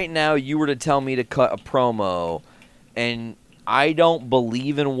if right now you were to tell me to cut a promo and I don't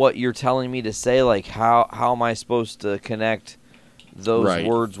believe in what you're telling me to say, like how am I supposed to connect those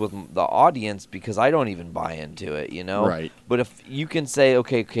words with the audience because I don't even buy into it, you know? Right. But if you can say,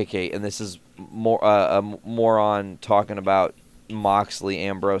 okay, and this is more on talking about Moxley,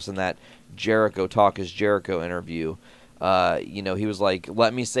 Ambrose, and that Jericho Talk is Jericho interview. He was like,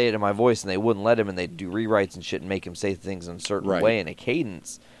 let me say it in my voice, and they wouldn't let him, and they'd do rewrites and shit and make him say things in a certain way in a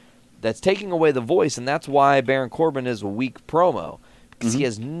cadence. That's taking away the voice, and that's why Baron Corbin is a weak promo, because he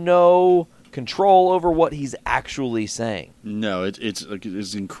has no control over what he's actually saying. No, it's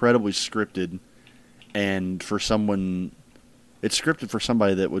incredibly scripted, and for someone, it's scripted for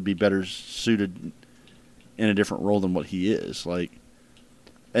somebody that would be better suited in a different role than what he is. Like,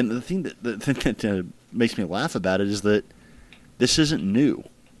 and the thing that makes me laugh about it is that this isn't new.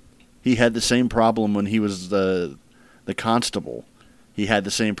 He had the same problem when he was the constable. He had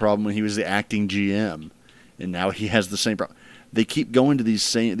the same problem when he was the acting GM, and now he has the same problem. They keep going to these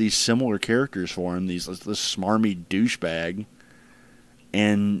similar characters for him, this smarmy douchebag,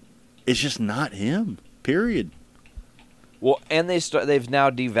 and it's just not him. Period. Well, and they've now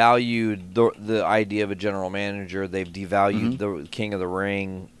devalued the idea of a general manager. They've devalued the King of the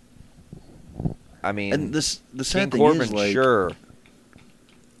Ring. I mean, and the sad King thing Corbin, is, like, sure,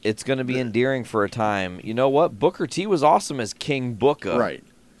 it's going to be endearing for a time. You know what? Booker T was awesome as King Booker. Right.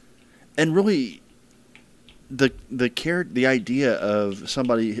 And really, the idea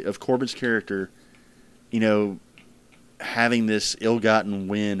of Corbin's character, having this ill-gotten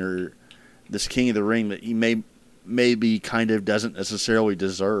win or this King of the Ring that he maybe kind of doesn't necessarily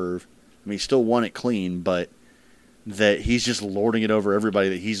deserve. I mean, he still won it clean, but that he's just lording it over everybody,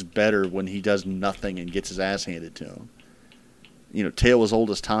 that he's better when he does nothing and gets his ass handed to him. Tale as old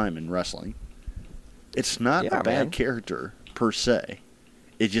as time in wrestling. It's not a bad character, per se.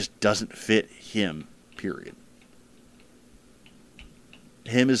 It just doesn't fit him, period.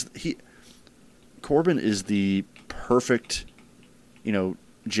 Corbin is the perfect,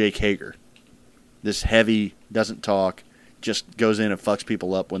 Jake Hager. This heavy, doesn't talk, just goes in and fucks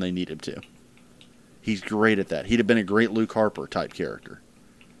people up when they need him to. He's great at that. He'd have been a great Luke Harper type character.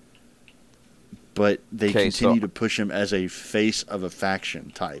 But they continue to push him as a face of a faction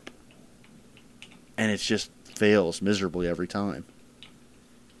type. And it just fails miserably every time.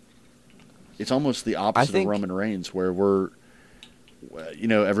 It's almost the opposite of Roman Reigns, where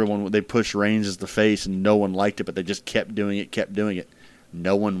everyone, they push Reigns as the face and no one liked it, but they just kept doing it.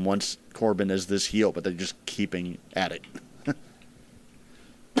 No one wants Corbin as this heel, but they're just keeping at it.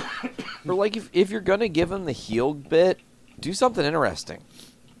 Or like if you're going to give him the heel bit, do something interesting.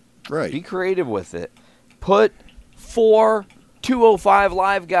 Right. Be creative with it. Put 4 205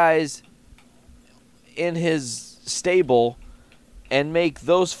 Live guys in his stable and make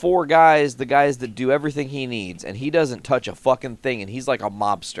those 4 guys the guys that do everything he needs, and he doesn't touch a fucking thing, and he's like a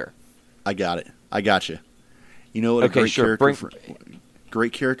mobster. I got it. I got you. You know what great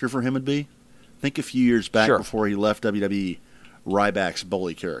character for him would be? Think a few years back before he left WWE, Ryback's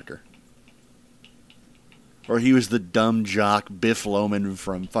bully character. Or he was the dumb jock Biff Loman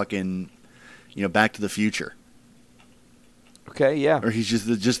from fucking, Back to the Future. Okay, yeah. Or he's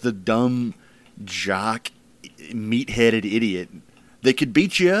just the dumb jock, meat-headed idiot that could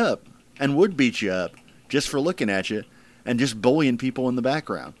beat you up and would beat you up just for looking at you and just bullying people in the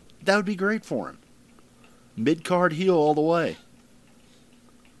background. That would be great for him. Mid-card heel all the way.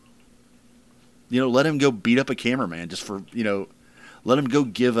 Let him go beat up a cameraman just for, let him go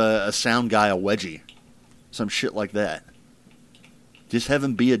give a sound guy a wedgie. Some shit like that. Just have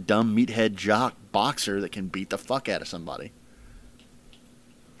him be a dumb meathead jock boxer that can beat the fuck out of somebody.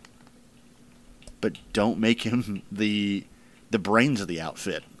 But don't make him the brains of the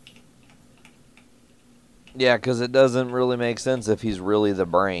outfit. Yeah, because it doesn't really make sense if he's really the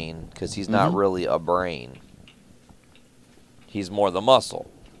brain, because he's not really a brain. He's more the muscle.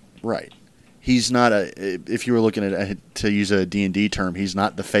 Right. He's not if you were looking at, to use a D&D term, he's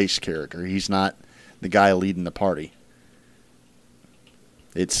not the face character. He's not the guy leading the party.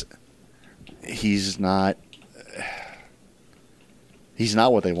 He's not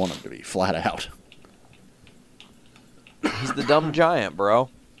what they want him to be, flat out. He's the dumb giant, bro.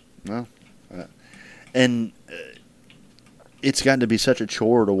 No. And it's gotten to be such a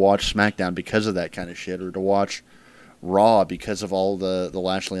chore to watch SmackDown because of that kind of shit, or to watch Raw because of all the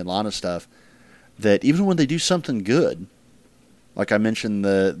Lashley and Lana stuff, that even when they do something good, like I mentioned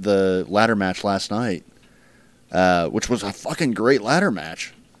the ladder match last night, which was a fucking great ladder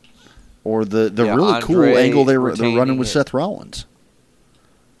match, or the really Andre cool angle they're running with Seth Rollins.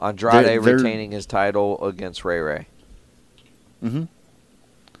 Andrade retaining his title against Ray Ray. Mm-hmm.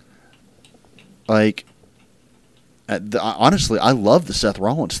 Like, honestly, I love the Seth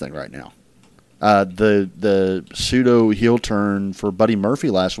Rollins thing right now. The pseudo heel turn for Buddy Murphy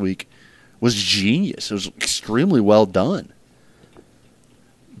last week was genius. It was extremely well done.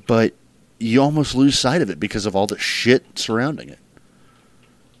 But you almost lose sight of it because of all the shit surrounding it.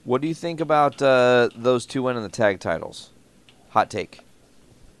 What do you think about those two winning the tag titles? Hot take.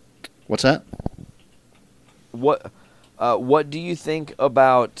 What's that? What do you think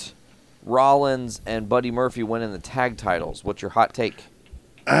about Rollins and Buddy Murphy winning the tag titles? What's your hot take?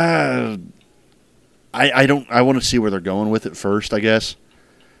 I want to see where they're going with it first, I guess.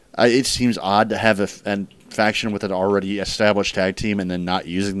 It seems odd to have a faction with an already established tag team and then not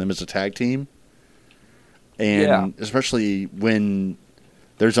using them as a tag team. And especially when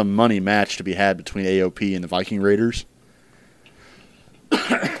there's a money match to be had between AOP and the Viking Raiders.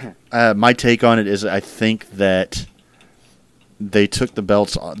 My take on it is I think that they put the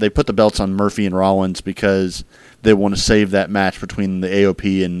belts on Murphy and Rollins because they want to save that match between the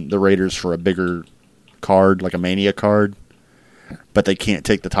AOP and the Raiders for a bigger card, like a Mania card. But they can't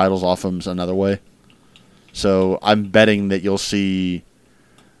take the titles off them another way. So I'm betting that you'll see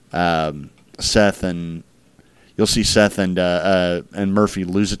Seth and Murphy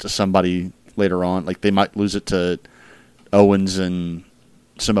lose it to somebody later on. Like they might lose it to Owens and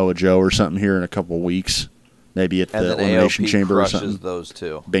Samoa Joe or something here in a couple of weeks. Maybe at the Elimination Chamber or something. Those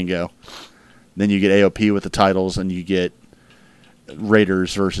two. Bingo. Then you get AOP with the titles, and you get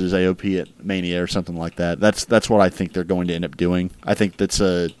Raiders versus AOP at Mania or something like that. That's what I think they're going to end up doing. I think it's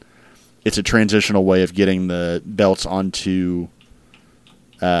a transitional way of getting the belts onto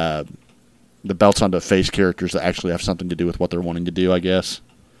face characters that actually have something to do with what they're wanting to do, I guess.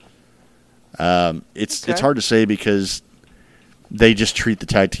 It's hard to say because they just treat the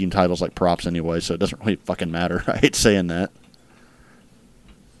tag team titles like props anyway, so it doesn't really fucking matter. I hate saying that.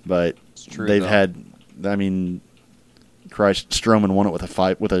 But they've had, I mean, Christ, Strowman won it with an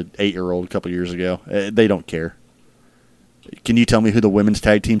 8-year-old a couple years ago. They don't care. Can you tell me who the women's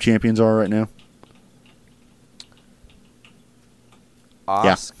tag team champions are right now?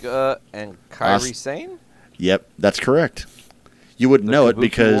 Asuka and Kairi Sane? Yep, that's correct. You wouldn't know it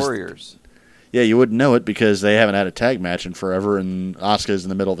because Warriors. Yeah, you wouldn't know it because they haven't had a tag match in forever, and Asuka's in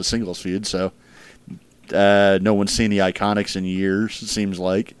the middle of a singles feud, so no one's seen the Iconics in years, it seems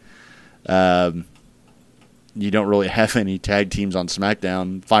like. You don't really have any tag teams on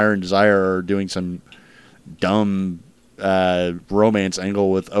SmackDown. Fire and Desire are doing some dumb romance angle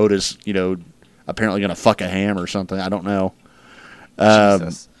with Otis, apparently going to fuck a ham or something. I don't know.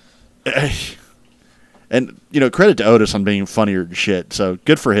 Jesus. And credit to Otis on being funnier than shit. So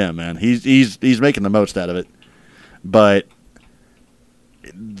good for him, man. He's making the most out of it. But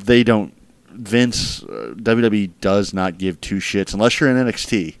they don't. WWE does not give two shits unless you're in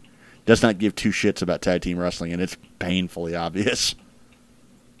NXT. Does not give two shits about tag team wrestling, and it's painfully obvious.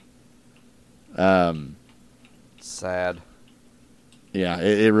 Sad. Yeah,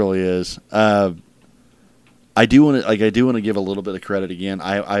 it really is. I do want to give a little bit of credit again.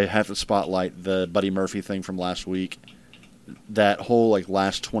 I have to spotlight the Buddy Murphy thing from last week. That whole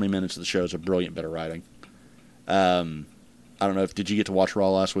last 20 minutes of the show is a brilliant bit of writing. I don't know did you get to watch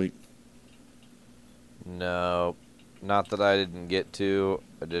Raw last week? No, not that I didn't get to.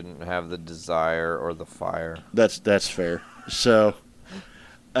 I didn't have the desire or the fire. That's fair. So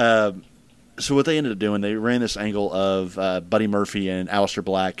what they ended up doing, they ran this angle of Buddy Murphy and Aleister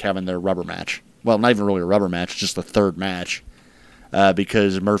Black having their rubber match. Well, not even really a rubber match, just the third match,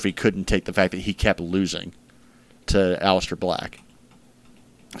 because Murphy couldn't take the fact that he kept losing to Aleister Black.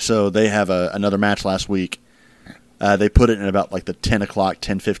 So they have another match last week. They put it in about like the 10 o'clock,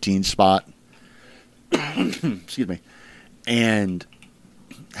 10:15 spot. Excuse me. And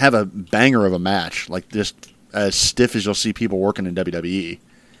have a banger of a match, like just as stiff as you'll see people working in WWE.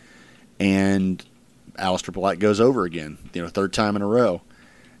 And Aleister Black goes over again, third time in a row.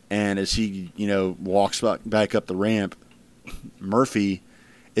 And as he, walks back up the ramp, Murphy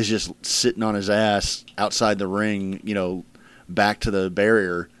is just sitting on his ass outside the ring, back to the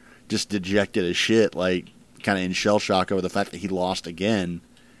barrier, just dejected as shit, like kind of in shell shock over the fact that he lost again.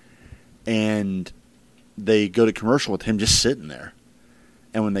 And they go to commercial with him just sitting there.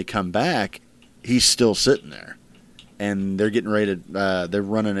 And when they come back, he's still sitting there. And they're getting ready to, they're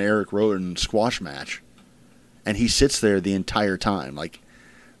running an Eric Rowan squash match. And he sits there the entire time. Like,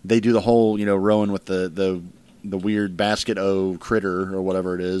 they do the whole, Rowan with the weird basket O critter or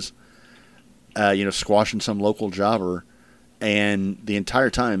whatever it is, squashing some local jobber. And the entire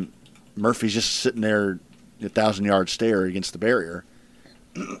time, Murphy's just sitting there, 1,000-yard stare against the barrier.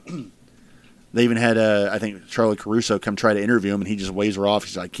 They even had, I think, Charlie Caruso come try to interview him, and he just waves her off.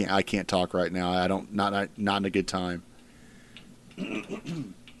 He's like, I can't talk right now. Not in a good time.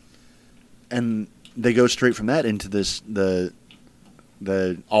 And they go straight from that into the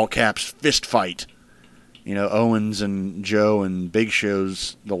all caps fist fight. Owens and Joe and Big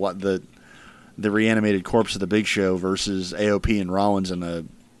Show's the reanimated corpse of the Big Show versus AOP and Rollins in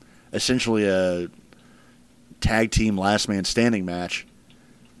essentially a tag team last man standing match.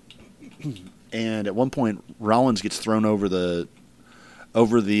 And at one point, Rollins gets thrown over the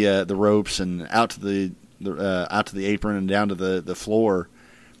ropes and out to the apron and down to the floor,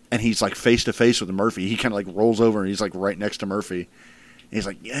 and he's like face to face with Murphy. He kind of like rolls over and he's like right next to Murphy. And he's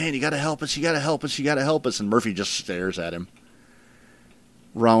like, "Man, you got to help us! You got to help us! You got to help us!" And Murphy just stares at him.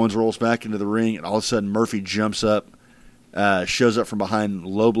 Rollins rolls back into the ring, and all of a sudden Murphy jumps up, shows up from behind,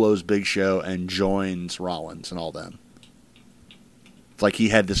 low blows Big Show, and joins Rollins and all them. Like he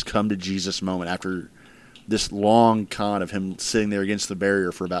had this come to Jesus moment after this long con of him sitting there against the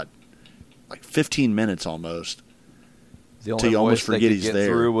barrier for about like 15 minutes almost. The only voice they could get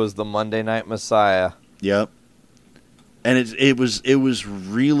through was the Monday Night Messiah. Yep. And it was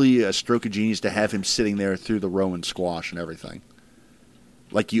really a stroke of genius to have him sitting there through the Rowan squash and everything.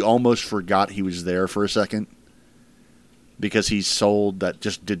 Like you almost forgot he was there for a second because he's sold that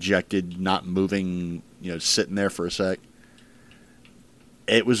just dejected, not moving, sitting there for a sec.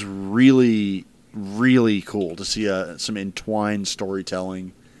 It was really, really cool to see some entwined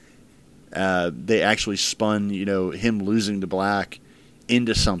storytelling. They actually spun, him losing to Black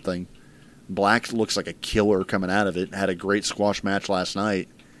into something. Black looks like a killer coming out of it. Had a great squash match last night.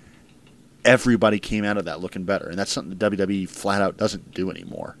 Everybody came out of that looking better, and that's something the WWE flat out doesn't do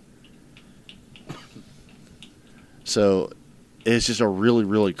anymore. So it's just a really,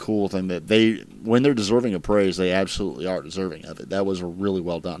 really cool thing that when they're deserving of praise, they absolutely are deserving of it. That was a really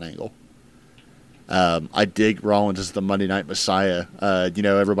well done angle. I dig Rollins as the Monday Night Messiah.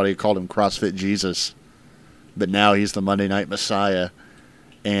 Everybody called him CrossFit Jesus, but now he's the Monday Night Messiah,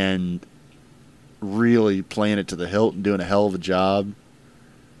 and really playing it to the hilt and doing a hell of a job.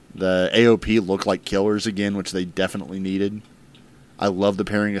 The AOP looked like killers again, which they definitely needed. I love the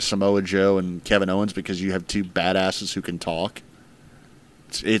pairing of Samoa Joe and Kevin Owens because you have two badasses who can talk.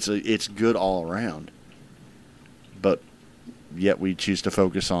 It's good all around. But yet we choose to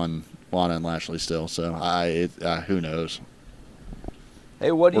focus on Lana and Lashley still. So who knows?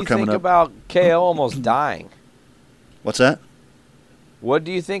 Hey, what do you think about KO almost dying? What's that? What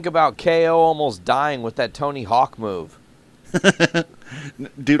do you think about KO almost dying with that Tony Hawk move?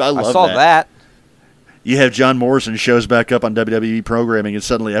 Dude, I love that. I saw that. You have John Morrison shows back up on WWE programming, and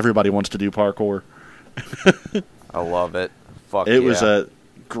suddenly everybody wants to do parkour. I love it. It was a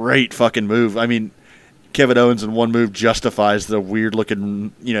great fucking move. I mean, Kevin Owens in one move justifies the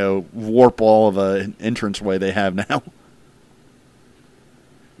weird-looking, warp wall of an entranceway they have now.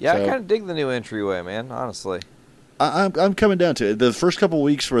 Yeah, I kind of dig the new entryway, man, honestly. I'm coming down to it. The first couple of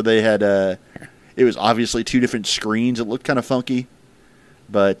weeks where they had, it was obviously two different screens. It looked kind of funky.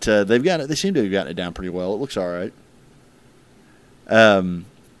 But they seem to have gotten it down pretty well. It looks all right.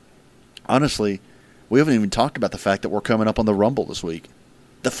 Honestly, we haven't even talked about the fact that we're coming up on the Rumble this week.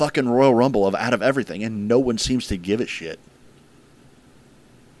 The fucking Royal Rumble out of everything, and no one seems to give a shit.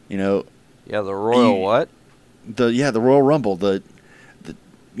 Yeah, the Royal what? The Royal Rumble.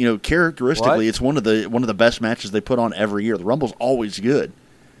 Characteristically, what? It's one of the best matches they put on every year. The Rumble's always good,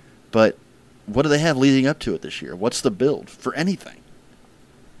 but what do they have leading up to it this year? What's the build for anything?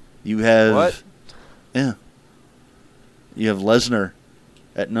 You have what? Yeah. You have Lesnar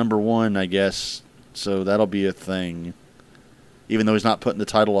at number 1, I guess. So that'll be a thing. Even though he's not putting the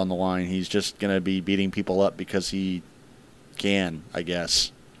title on the line, he's just going to be beating people up because he can, I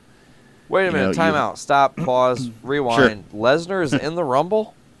guess. Wait a minute, time out. Stop, pause, rewind. Sure. Lesnar is in the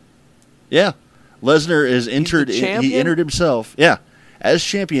Rumble? Yeah. Lesnar is entered. He entered himself. Yeah. As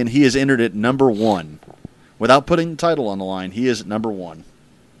champion, he is entered at number 1. Without putting the title on the line, he is at number 1.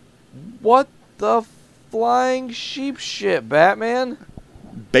 What the flying sheep shit, Batman?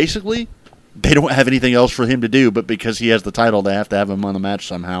 Basically, they don't have anything else for him to do, but because he has the title, they have to have him on the match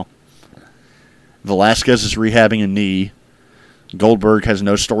somehow. Velasquez is rehabbing a knee. Goldberg has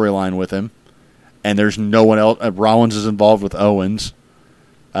no storyline with him. And there's no one else. Rollins is involved with Owens.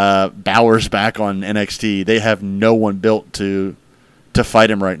 Balor's back on NXT. They have no one built to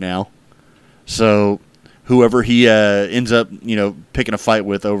fight him right now. So whoever he ends up, picking a fight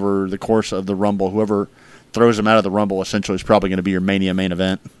with over the course of the Rumble, whoever throws him out of the Rumble essentially is probably going to be your Mania main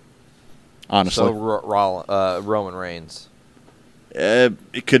event. Honestly. So Roman Reigns.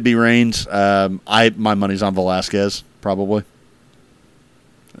 It could be Reigns. My money's on Velasquez, probably.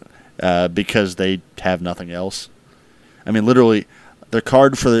 Because they have nothing else. I mean, literally, the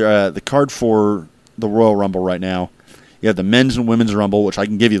card for the Royal Rumble right now, you have the men's and women's Rumble, which I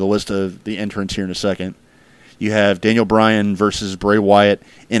can give you the list of the entrants here in a second. You have Daniel Bryan versus Bray Wyatt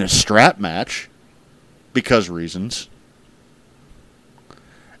in a strap match, because reasons.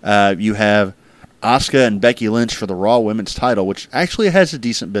 You have Asuka and Becky Lynch for the Raw Women's title, which actually has a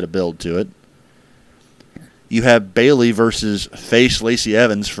decent bit of build to it. You have Bayley versus face Lacey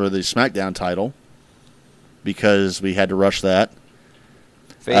Evans for the SmackDown title, because we had to rush that.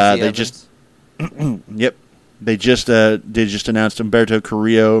 They just announced Humberto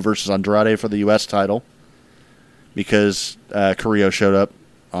Carrillo versus Andrade for the U.S. title, because Carrillo showed up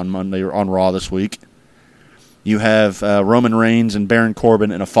on Monday or on Raw this week. You have Roman Reigns and Baron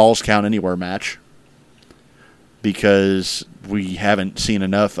Corbin in a Falls Count Anywhere match, because we haven't seen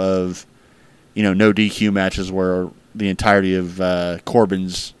enough of no DQ matches where the entirety of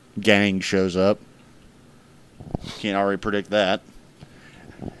Corbin's gang shows up. Can't already predict that.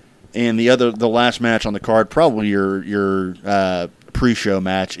 And the last match on the card, probably your pre-show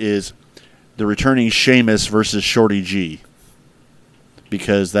match, is the returning Sheamus versus Shorty G,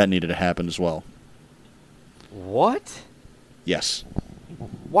 because that needed to happen as well. What? Yes.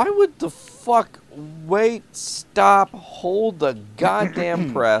 Why would the fuck hold the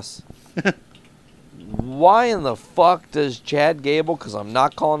goddamn press? Why in the fuck does Chad Gable, because I'm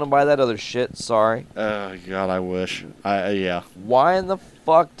not calling him by that other shit, sorry. Oh, God, I wish. Yeah. Why in the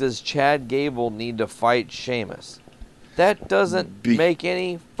fuck does Chad Gable need to fight Sheamus? That doesn't make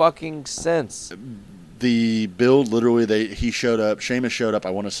any fucking sense. The build, literally, Sheamus showed up, I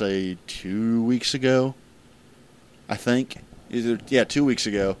want to say 2 weeks ago, I think. 2 weeks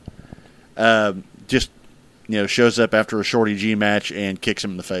ago. Shows up after a Shorty G match and kicks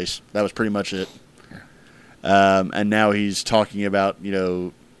him in the face. That was pretty much it. And now he's talking about,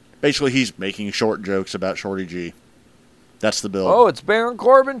 basically he's making short jokes about Shorty G. That's the build. Oh, it's Baron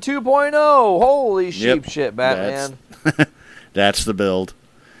Corbin 2.0. Holy sheep shit, Batman. That's the build.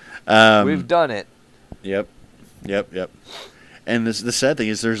 We've done it. Yep. And the sad thing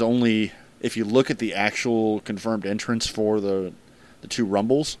is there's only, if you look at the actual confirmed entrants for the two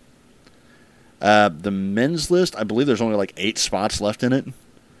Rumbles, the men's list, I believe there's only like 8 spots left in it.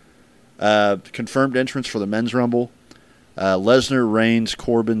 Confirmed entrants for the men's Rumble: Lesnar, Reigns,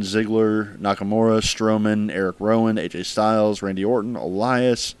 Corbin, Ziggler, Nakamura, Strowman, Eric Rowan, AJ Styles, Randy Orton,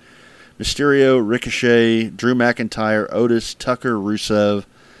 Elias, Mysterio, Ricochet, Drew McIntyre, Otis, Tucker, Rusev,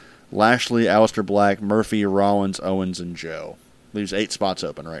 Lashley, Aleister Black, Murphy, Rollins, Owens, and Joe. Leaves 8 spots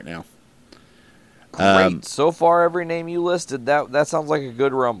open right now. Great. So far, every name you listed, that sounds like a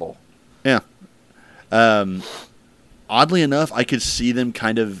good Rumble. Yeah. Oddly enough, I could see them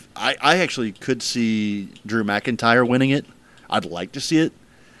kind of... I actually could see Drew McIntyre winning it. I'd like to see it.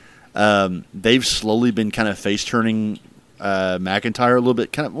 They've slowly been kind of face-turning McIntyre a little bit.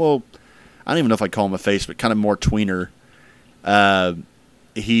 I don't even know if I'd call him a face, but kind of more tweener.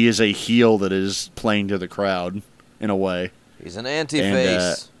 He is a heel that is playing to the crowd, in a way. He's an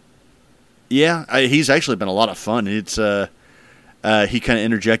anti-face. He's actually been a lot of fun. It's... he kind of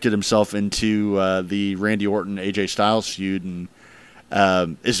interjected himself into the Randy Orton AJ Styles feud, and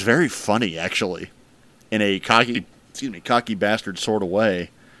is very funny actually, in a cocky bastard sort of way.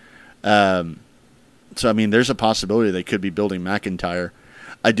 So I mean, there's a possibility they could be building McIntyre.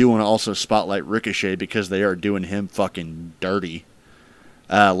 I do want to also spotlight Ricochet, because they are doing him fucking dirty.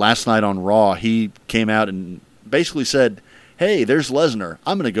 Last night on Raw, he came out and basically said, "Hey, there's Lesnar.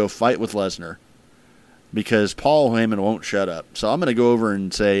 I'm going to go fight with Lesnar, because Paul Heyman won't shut up. So I'm going to go over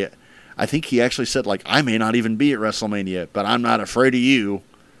and say, I think he actually said, like, I may not even be at WrestleMania, but I'm not afraid of you.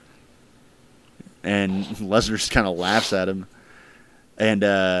 And Lesnar just kind of laughs at him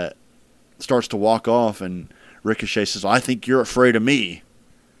and starts to walk off, and Ricochet says, I think you're afraid of me.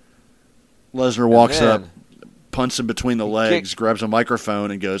 Lesnar walks up, punts him between the legs, grabs a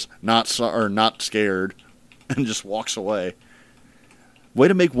microphone, and goes, not scared, and just walks away. Way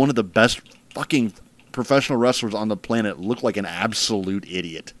to make one of the best fucking professional wrestlers on the planet look like an absolute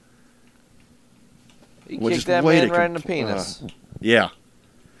idiot. He kicked that man right in the penis. Yeah.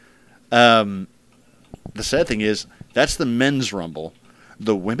 The sad thing is, that's the men's Rumble.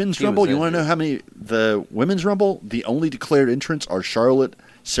 The women's Rumble, you want to know how many? The women's Rumble, the only declared entrants are Charlotte,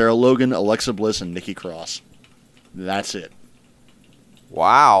 Sarah Logan, Alexa Bliss, and Nikki Cross. That's it.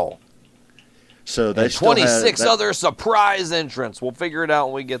 Wow. So they 26 other surprise entrants. We'll figure it out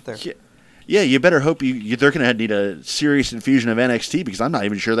when we get there. Yeah, you better hope they're going to need a serious infusion of NXT, because I'm not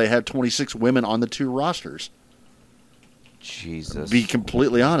even sure they have 26 women on the 2 rosters. Jesus. Be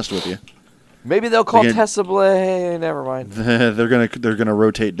completely honest with you. Maybe they'll call Tessa Blay. Never mind. They're gonna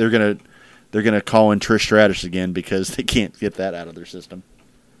rotate. They're gonna call in Trish Stratus again because they can't get that out of their system.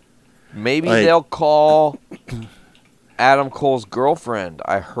 Maybe they'll call Adam Cole's girlfriend.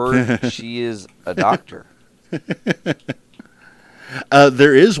 I heard she is a doctor.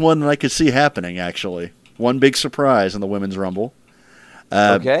 There is one that I could see happening, actually. One big surprise in the Women's Rumble.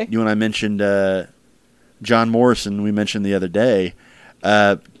 Okay. You and I mentioned John Morrison, we mentioned the other day.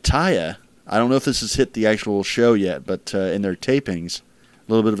 Taya, I don't know if this has hit the actual show yet, but in their tapings,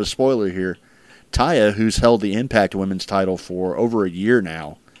 a little bit of a spoiler here, Taya, who's held the Impact Women's title for over a year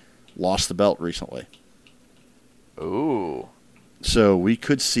now, lost the belt recently. Ooh. So we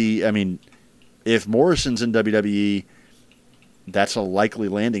could see, if Morrison's in WWE, that's a likely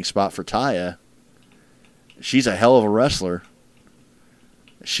landing spot for Taya. She's a hell of a wrestler.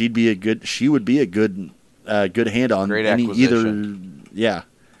 She would be a good hand on great acquisition.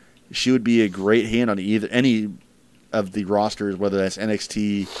 She would be a great hand on any of the rosters, whether that's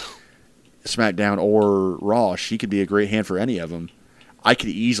NXT, SmackDown, or Raw. She could be a great hand for any of them. I could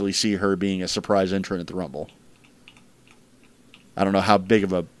easily see her being a surprise entrant at the Rumble. I don't know how big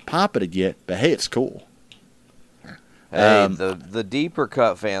of a pop it'd get, but hey, it's cool. Hey, the deeper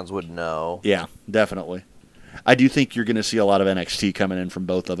cut fans would know. Yeah, definitely. I do think you're going to see a lot of NXT coming in from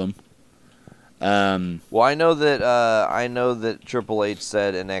both of them. Well, I know that Triple H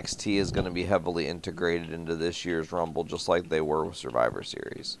said NXT is going to be heavily integrated into this year's Rumble, just like they were with Survivor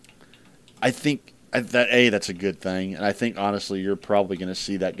Series. I think that's a good thing, and I think honestly you're probably going to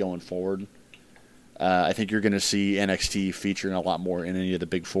see that going forward. I think you're going to see NXT featuring a lot more in any of the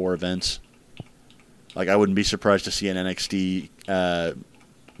Big Four events. Like, I wouldn't be surprised to see an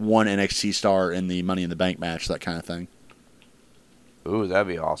one NXT star in the Money in the Bank match, that kind of thing. Ooh, that'd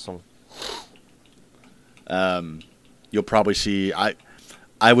be awesome. You'll probably see.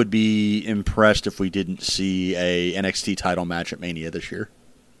 I would be impressed if we didn't see a NXT title match at Mania this year.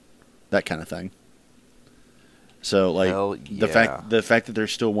 That kind of thing. So, like, the fact that they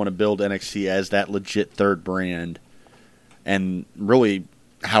still want to build NXT as that legit third brand, and really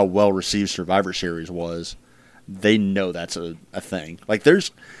how well received Survivor Series was, they know that's a thing. Like,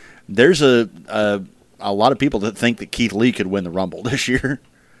 there's a lot of people that think that Keith Lee could win the Rumble this year.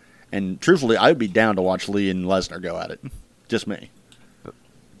 And truthfully, I would be down to watch Lee and Lesnar go at it. Just me.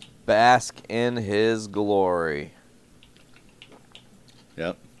 Bask in his glory.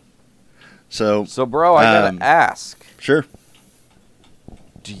 Yep. So bro, I gotta ask. Sure.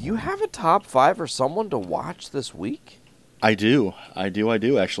 Do you have a top 5 or someone to watch this week? I do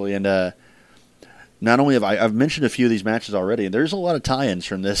actually. And not only have I've mentioned a few of these matches already, and there's a lot of tie-ins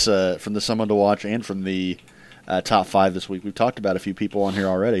from this from the someone to watch and from the top 5 this week. We've talked about a few people on here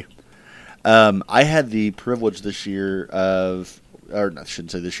already. I had the privilege this year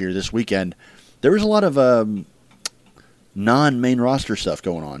this weekend, there was a lot of non-main roster stuff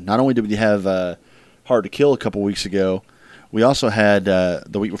going on. Not only did we have Hard to Kill a couple weeks ago, we also had,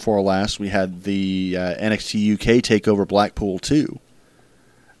 the week before last, we had the NXT UK TakeOver Blackpool 2.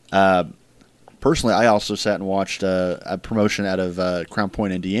 Personally, I also sat and watched a promotion out of Crown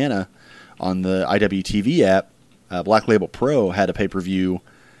Point, Indiana on the IWTV app. Black Label Pro had a pay-per-view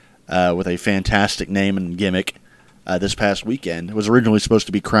with a fantastic name and gimmick this past weekend. It was originally supposed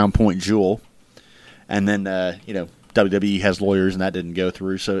to be Crown Point Jewel, and then WWE has lawyers, and that didn't go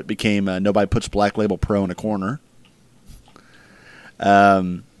through, so it became nobody puts Black Label Pro in a corner.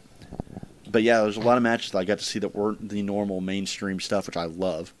 But yeah, there's a lot of matches that I got to see that weren't the normal mainstream stuff, which I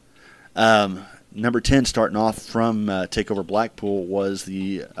love. Number 10, starting off from TakeOver Blackpool, was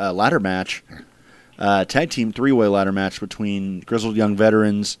the ladder match. Tag team 3-way ladder match between Grizzled Young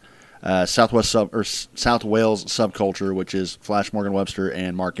Veterans, South Wales Subculture, which is Flash Morgan Webster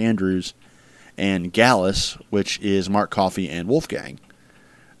and Mark Andrews, and Gallus, which is Mark Coffey and Wolfgang.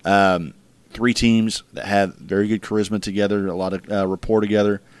 3 teams that have very good charisma together, a lot of rapport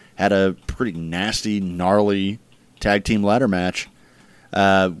together. Had a pretty nasty, gnarly tag team ladder match.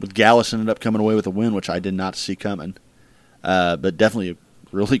 With Gallus ended up coming away with a win, which I did not see coming. But definitely a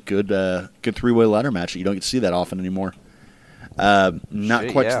really good 3-way ladder match that you don't get to see that often anymore. Not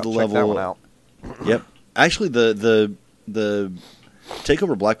quite to the level. That one out. Yep. Actually, the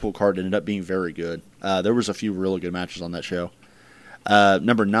TakeOver Blackpool card ended up being very good. There was a few really good matches on that show.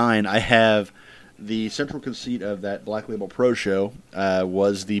 Number 9, I have the central conceit of that Black Label Pro show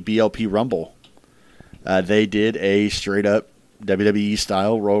was the BLP Rumble. They did a straight-up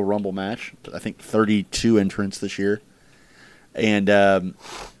WWE-style Royal Rumble match. I think 32 entrants this year. And the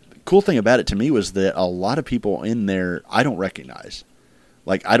cool thing about it to me was that a lot of people in there I don't recognize.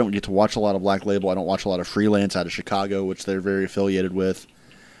 Like, I don't get to watch a lot of Black Label. I don't watch a lot of Freelance out of Chicago, which they're very affiliated with.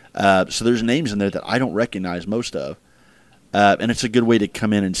 So there's names in there that I don't recognize most of. And it's a good way to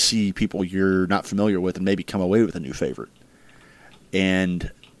come in and see people you're not familiar with and maybe come away with a new favorite.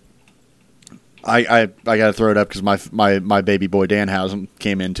 And I got to throw it up because my baby boy Danhausen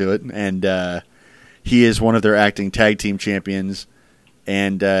came into it, and he is one of their acting tag team champions,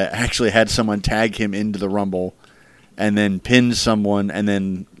 and actually had someone tag him into the Rumble, and then pinned someone, and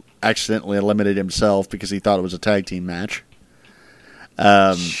then accidentally eliminated himself because he thought it was a tag team match.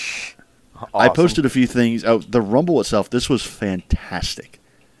 Awesome. I posted a few things. Oh, the Rumble itself, this was fantastic.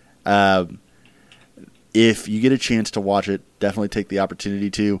 If you get a chance to watch it, definitely take the opportunity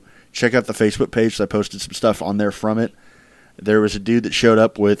to. Check out the Facebook page. I posted some stuff on there from it. There was a dude that showed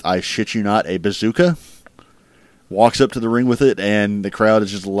up with, I shit you not, a bazooka. Walks up to the ring with it, and the crowd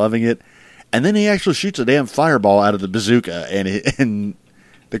is just loving it. And then he actually shoots a damn fireball out of the bazooka, and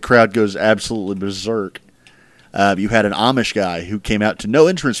the crowd goes absolutely berserk. You had an Amish guy who came out to no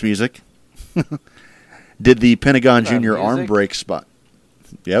entrance music. Did the Pentagon Jr. arm break spot.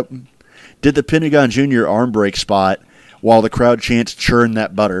 Yep. Did the Pentagon Jr. arm break spot while the crowd chants, churn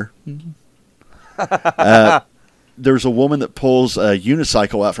that butter. There's a woman that pulls a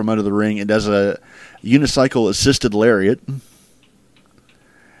unicycle out from under the ring and does a unicycle-assisted lariat.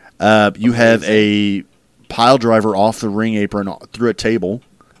 You have a pile driver off the ring apron through a table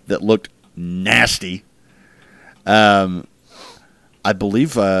that looked nasty. I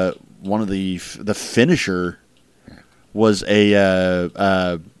believe one of the finisher was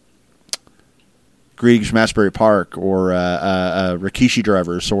a Greetings from Asbury Park or a Rikishi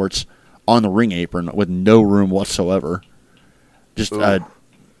driver of sorts on the ring apron with no room whatsoever. Just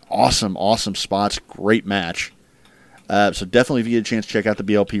awesome spots, great match. So definitely if you get a chance, check out the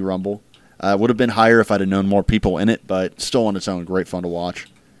BLP Rumble. Would have been higher if I'd have known more people in it, but still on its own, great fun to watch.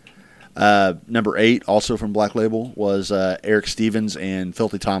 Number 8, also from Black Label, was Eric Stevens and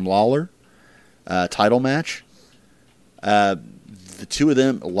Filthy Tom Lawler title match. The two of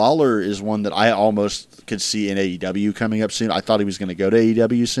them, Lawler is one that I almost could see in AEW coming up soon. I thought he was going to go to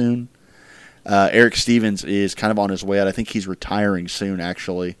AEW soon. Eric Stevens is kind of on his way out. I think he's retiring soon,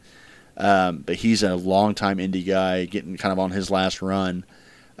 actually. But he's a long-time indie guy, getting kind of on his last run.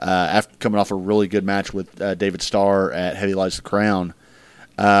 After coming off a really good match with David Starr at Heavy Lies the Crown.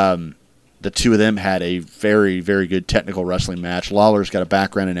 The two of them had a very, very good technical wrestling match. Lawler's got a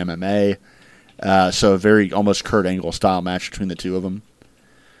background in MMA. So a very almost Kurt Angle style match between the two of them.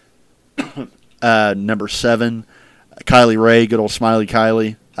 Number 7, Kylie Ray, good old Smiley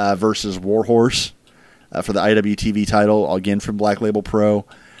Kylie, versus Warhorse for the IWTV title, again from Black Label Pro.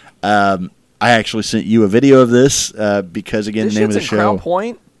 I actually sent you a video of this because, again, the name of the show. Crown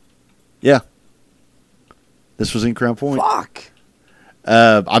Point? Yeah. This was in Crown Point. Fuck.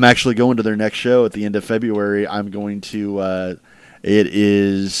 I'm actually going to their next show at the end of February. I'm going to, it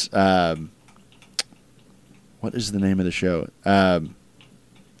is, what is the name of the show?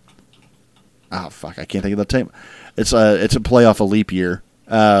 Fuck, I can't think of the name. It's a play off a leap year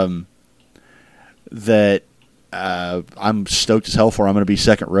that I'm stoked as hell for. I'm going to be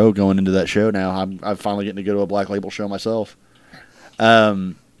second row going into that show now. I'm finally getting to go to a Black Label show myself.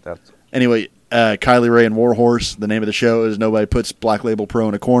 Anyway, Kylie Ray and Warhorse, the name of the show is Nobody Puts Black Label Pro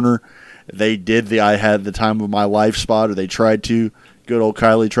in a Corner. They did the I Had the Time of My Life spot, or they tried to. Good old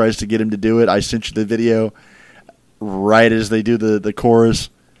Kylie tries to get him to do it. I sent you the video. Right as they do the chorus,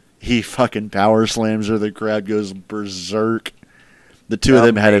 he fucking power slams her. The crowd goes berserk. The two of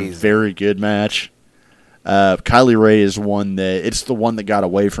them had a very good match. Kylie Ray is one that, it's the one that got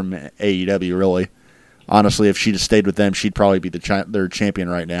away from AEW, really. Honestly, if she'd have stayed with them, she'd probably be their champion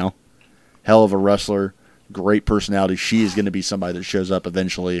right now. Hell of a wrestler, great personality. She is going to be somebody that shows up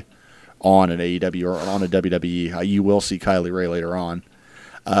eventually on an AEW or on a WWE. You will see Kylie Ray later on.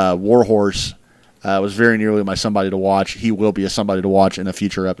 Warhorse was very nearly my somebody to watch. He will be a somebody to watch in a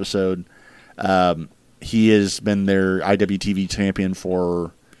future episode. He has been their IWTV champion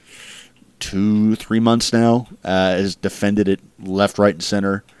for 2-3 months now. Has defended it left, right, and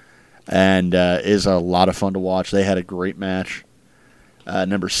center, and is a lot of fun to watch. They had a great match.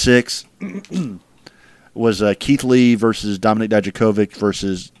 Number 6 was Keith Lee versus Dominik Dijakovic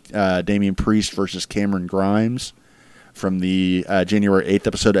versus Damian Priest versus Cameron Grimes from the January 8th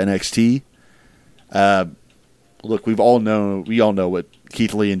episode of NXT. Look, we all know what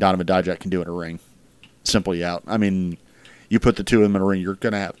Keith Lee and Donovan Dijak can do in a ring. Simply out. I mean, you put the two of them in a ring, you're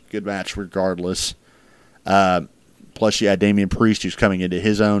going to have a good match regardless. Plus, you had Damian Priest, who's coming into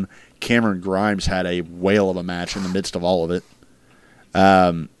his own. Cameron Grimes had a whale of a match in the midst of all of it,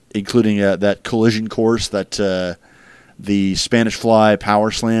 including that collision course that the Spanish Fly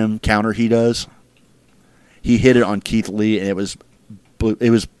Power Slam counter he does. He hit it on Keith Lee, and it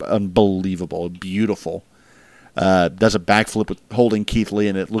was unbelievable, beautiful. Does a backflip with holding Keith Lee,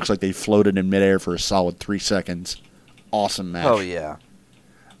 and it looks like they floated in midair for a solid 3 seconds. Awesome match. Oh, yeah.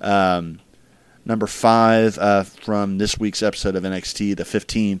 Number 5 from this week's episode of NXT, the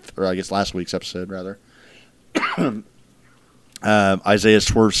 15th, or I guess last week's episode, rather. Isaiah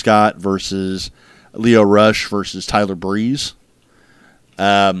Swerve Scott versus Leo Rush versus Tyler Breeze.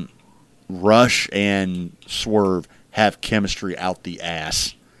 Rush and Swerve have chemistry out the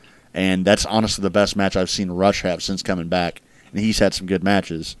ass. And that's honestly the best match I've seen Rush have since coming back. And he's had some good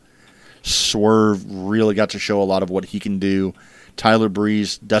matches. Swerve really got to show a lot of what he can do. Tyler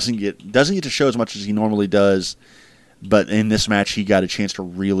Breeze doesn't get to show as much as he normally does, but in this match he got a chance to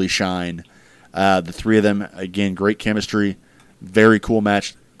really shine. The three of them, again, great chemistry, very cool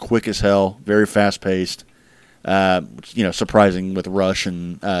match, quick as hell, very fast paced. Surprising with Rush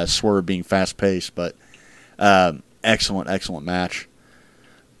and Swerve being fast paced, but excellent match.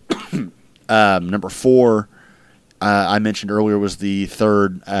 Number 4, I mentioned earlier, was the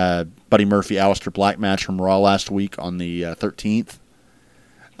third Buddy Murphy Aleister Black match from Raw last week on the 13th.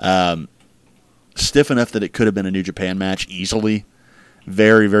 Stiff enough that it could have been a New Japan match easily.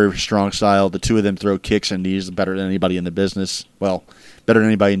 Very, very strong style. The two of them throw kicks and knees better than anybody in the business. Well, better than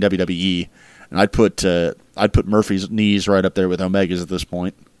anybody in WWE. And I'd put Murphy's knees right up there with Omega's at this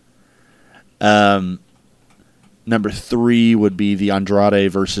point. Number 3 would be the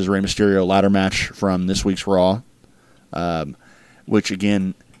Andrade versus Rey Mysterio ladder match from this week's Raw, which,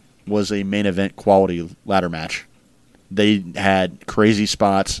 again, was a main event quality ladder match. They had crazy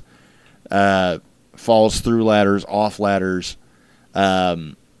spots, falls through ladders, off ladders,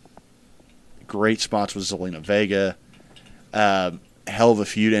 great spots with Zelina Vega, hell of a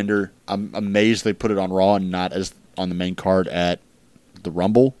feud ender. I'm amazed they put it on Raw and not as on the main card at the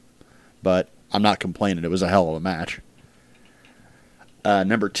Rumble, but I'm not complaining. It was a hell of a match.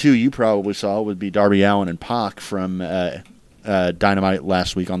 Number 2 you probably saw would be Darby Allin and Pac from Dynamite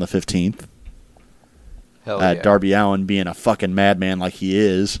last week on the 15th. Hell yeah. Darby Allin being a fucking madman like he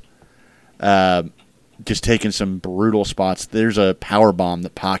is. Just taking some brutal spots. There's a power bomb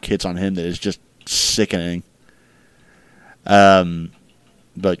that Pac hits on him that is just sickening.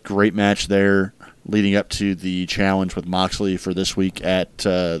 But great match there, leading up to the challenge with Moxley for this week at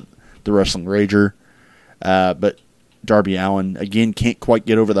the Wrestling Rager. But Darby Allin, again, can't quite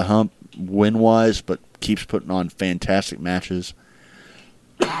get over the hump win-wise, but keeps putting on fantastic matches.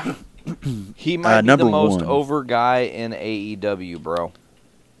 He might be the most 1 over guy in AEW, bro.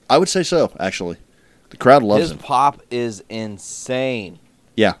 I would say so, actually. The crowd loves him. His pop is insane.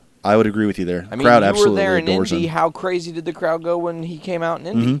 Yeah, I would agree with you there. I mean, crowd you absolutely were there in adores Indy. him. How crazy did the crowd go when he came out in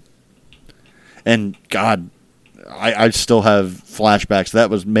Indy? Mm-hmm. And, God, I still have flashbacks. That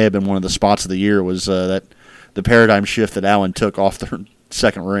may have been one of the spots of the year, was that the paradigm shift that Allen took off the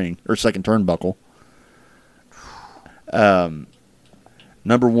second ring, or second turnbuckle.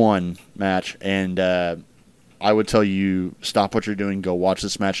 Number 1 match, and I would tell you, stop what you're doing, go watch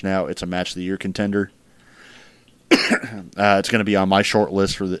this match now. It's a match of the year contender. It's going to be on my short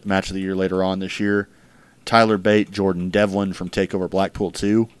list for the match of the year later on this year. Tyler Bate, Jordan Devlin from TakeOver Blackpool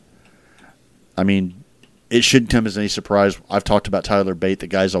 2. I mean, it shouldn't come as any surprise. I've talked about Tyler Bate. The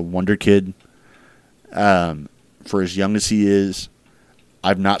guy's a wonder kid. For as young as he is,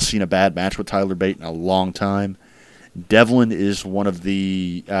 I've not seen a bad match with Tyler Bate in a long time. Devlin is one of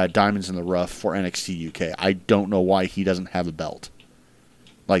the diamonds in the rough for NXT UK. I don't know why he doesn't have a belt.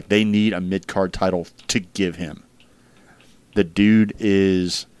 Like, they need a mid-card title to give him. The dude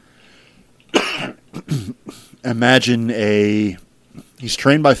is... Imagine he's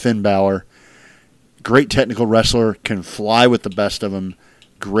trained by Finn Balor, great technical wrestler, can fly with the best of them,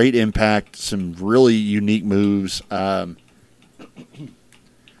 great impact, some really unique moves.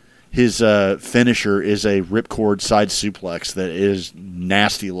 His finisher is a ripcord side suplex that is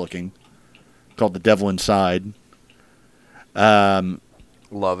nasty looking, called the Devil Inside.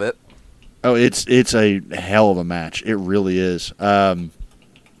 Love it. Oh, it's a hell of a match. It really is.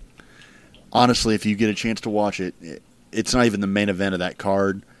 Honestly, if you get a chance to watch it, it's not even the main event of that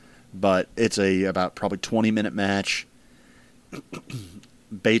card, but it's about probably 20-minute match.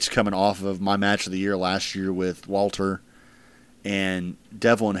 Bates coming off of my match of the year last year with Walter, and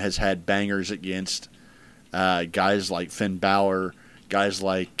Devlin has had bangers against guys like Finn Balor, guys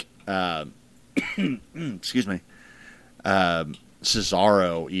like excuse me,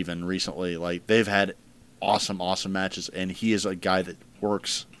 Cesaro even recently. Like, they've had awesome matches, and he is a guy that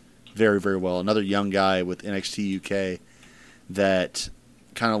works very, very well. Another young guy with NXT UK that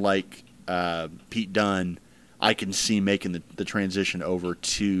kind of like Pete Dunne, I can see making the transition over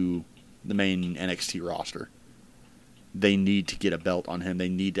to the main NXT roster. They need to get a belt on him. They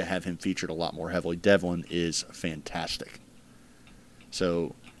need to have him featured a lot more heavily. Devlin is fantastic.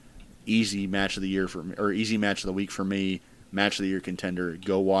 So, easy match of the year for me, or easy match of the week for me. Match of the year contender.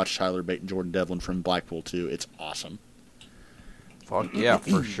 Go watch Tyler Bate and Jordan Devlin from Blackpool 2. It's awesome. Fuck yeah,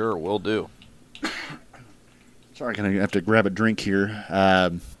 for sure. Will do. Sorry, I'm going to have to grab a drink here.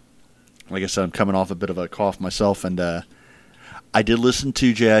 Like I said, I'm coming off a bit of a cough myself, and I did listen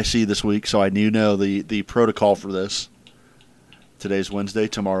to JIC this week, so I know the protocol for this. Today's Wednesday.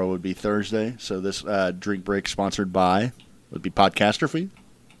 Tomorrow would be Thursday. So this drink break sponsored by would be Podcastrophe.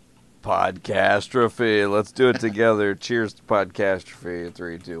 Podcastrophe. Let's do it together. Cheers to Podcastrophe.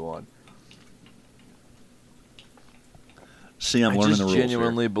 3, 2, 1. See, I'm learning the rules. I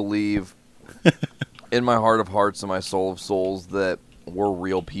genuinely believe in my heart of hearts and my soul of souls that we're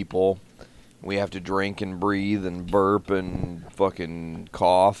real people. We have to drink and breathe and burp and fucking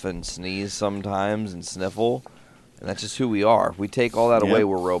cough and sneeze sometimes and sniffle. And that's just who we are. If we take all that away,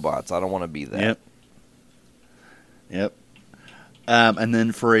 we're robots. I don't want to be that. Yep. And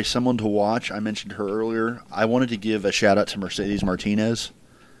then for someone to watch, I mentioned her earlier, I wanted to give a shout-out to Mercedes Martinez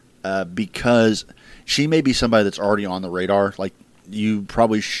because she may be somebody that's already on the radar. Like, you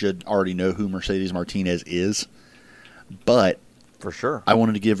probably should already know who Mercedes Martinez is. But for sure, I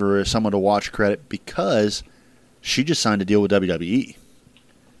wanted to give her someone to watch credit because she just signed a deal with WWE.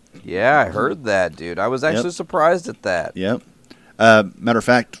 Yeah, I heard that, dude. I was actually surprised at that. Yep. Matter of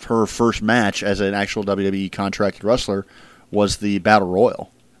fact, her first match as an actual WWE contracted wrestler was the Battle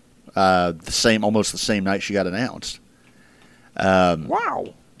Royal. Almost the same night she got announced.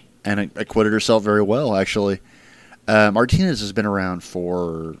 Wow. And acquitted herself very well, actually. Martinez has been around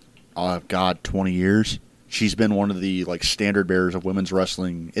for, 20 years. She's been one of the standard bearers of women's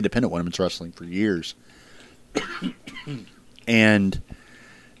wrestling, independent women's wrestling, for years. And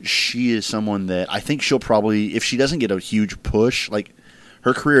she is someone that I think she'll probably, if she doesn't get a huge push,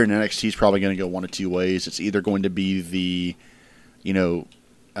 her career in NXT is probably going to go one of two ways. It's either going to be the,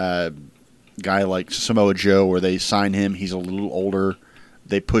 guy like Samoa Joe, where they sign him, he's a little older,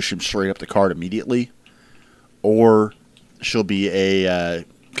 they push him straight up the card immediately, or she'll be a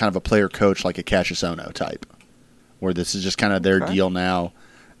kind of a player coach like a Cassius Ohno type, where this is just kind of their deal now.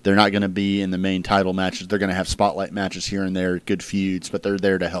 They're not going to be in the main title matches. They're going to have spotlight matches here and there, good feuds, but they're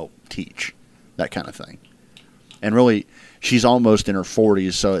there to help teach, that kind of thing. And really, she's almost in her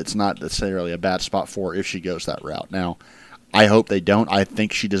 40s, so it's not necessarily a bad spot for her if she goes that route. Now, I hope they don't. I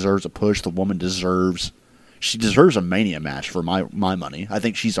think she deserves a push. The woman deserves a Mania match for my money. I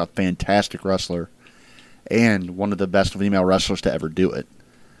think she's a fantastic wrestler and one of the best female wrestlers to ever do it.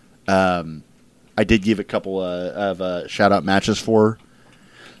 I did give a couple of shout-out matches for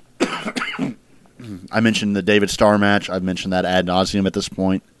her. I mentioned the David Starr match. I've mentioned that ad nauseum at this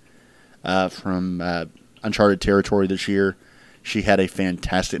point from Uncharted Territory this year. She had a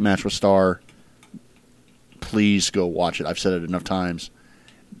fantastic match with Starr. Please go watch it. I've said it enough times.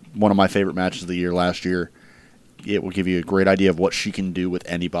 One of my favorite matches of the year last year. It will give you a great idea of what she can do with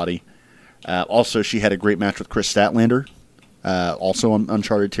anybody. Also, she had a great match with Chris Statlander, also on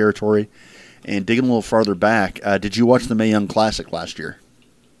Uncharted Territory. And digging a little farther back, did you watch the Mae Young Classic last year?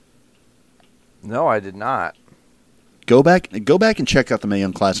 No, I did not. Go back and check out the Mae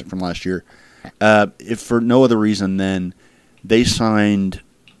Young Classic from last year. If for no other reason than they signed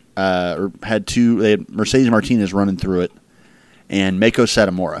they had Mercedes Martinez running through it, and Meiko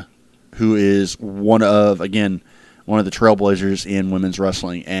Satomura, who is one of the trailblazers in women's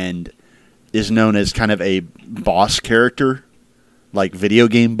wrestling and is known as kind of a boss character, like video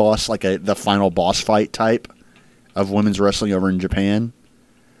game boss, like the final boss fight type of women's wrestling over in Japan.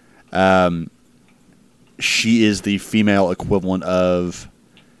 She is the female equivalent of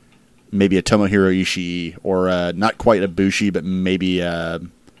maybe a Tomohiro Ishii, or not quite a Bushi, but maybe a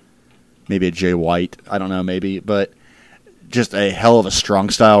Jay White. I don't know, maybe, but just a hell of a strong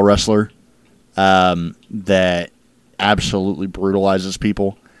style wrestler that absolutely brutalizes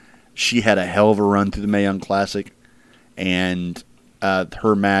people. She had a hell of a run through the Mae Young Classic, and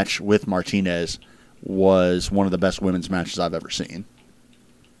her match with Martinez was one of the best women's matches I've ever seen.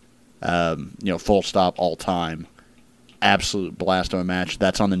 Full stop, all time. Absolute blast of a match.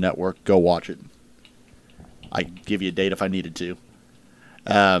 That's on the network. Go watch it. I'd give you a date if I needed to.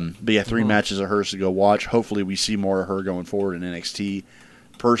 But yeah, 3 matches of hers to go watch. Hopefully we see more of her going forward in NXT.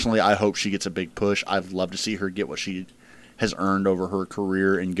 Personally, I hope she gets a big push. I'd love to see her get what she has earned over her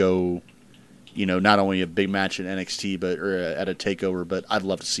career and go, not only a big match in NXT or at a takeover, but I'd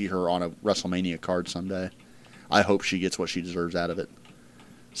love to see her on a WrestleMania card someday. I hope she gets what she deserves out of it.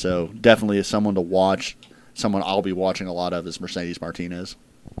 So definitely as someone to watch, someone I'll be watching a lot of is Mercedes Martinez.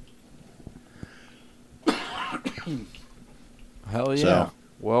 Hell yeah. So,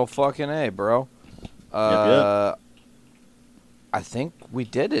 well, fucking A, bro. Yep. I think we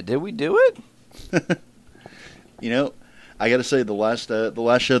did it. Did we do it? I got to say, the last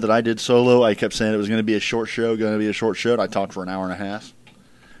show that I did solo, I kept saying it was going to be a short show, and I talked for an hour and a half.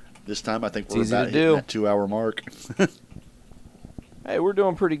 This time, I think we're about hitting that 2-hour mark. Hey, we're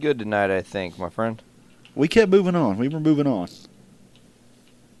doing pretty good tonight, I think, my friend. We kept moving on. We were moving on.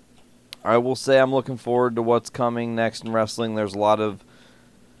 I will say I'm looking forward to what's coming next in wrestling. There's a lot of,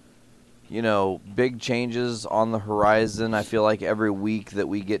 big changes on the horizon. I feel like every week that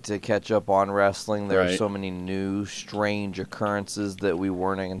we get to catch up on wrestling, there are so many new, strange occurrences that we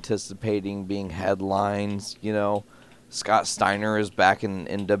weren't anticipating being headlines. Scott Steiner is back in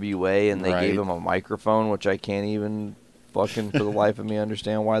NWA, and they gave him a microphone, which I can't even fucking for the life of me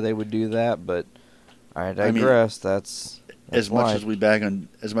understand why they would do that. But I digress. That's as much as we bag on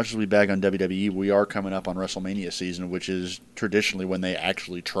WWE, we are coming up on WrestleMania season, which is traditionally when they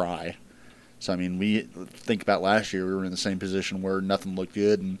actually try. So, we think about last year, we were in the same position where nothing looked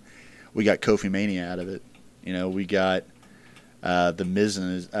good, and we got Kofi Mania out of it. We got the Miz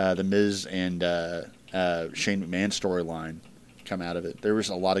and Shane McMahon storyline come out of it. There was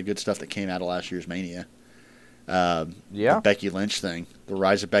a lot of good stuff that came out of last year's Mania. The Becky Lynch thing. The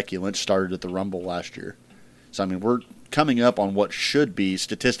rise of Becky Lynch started at the Rumble last year. So, we're coming up on what should be,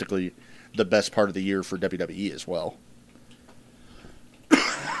 statistically, the best part of the year for WWE as well.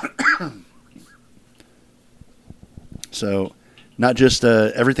 So, not just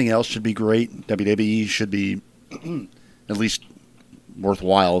everything else should be great. WWE should be at least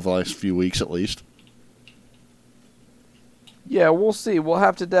worthwhile the last few weeks, at least. Yeah, we'll see. We'll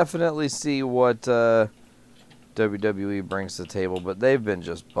have to definitely see what WWE brings to the table, but they've been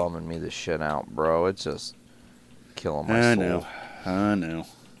just bumming me the shit out, bro. It's just killing my soul. I know.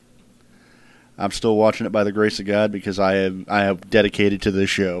 I'm still watching it by the grace of God because I have dedicated to this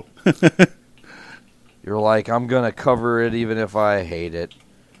show. You're like, I'm going to cover it even if I hate it.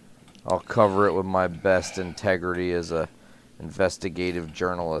 I'll cover it with my best integrity as a investigative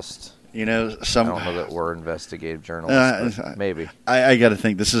journalist. I don't know that we're investigative journalists, but maybe. I got to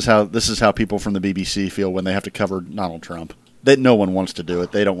think this is how people from the BBC feel when they have to cover Donald Trump. That no one wants to do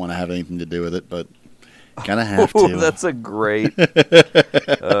it. They don't want to have anything to do with it, but kind of have to. That's a great.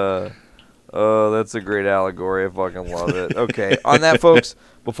 That's a great allegory. I fucking love it. Okay, on that, folks,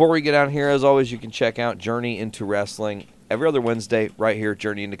 before we get out here, as always, you can check out Journey into Wrestling every other Wednesday right here at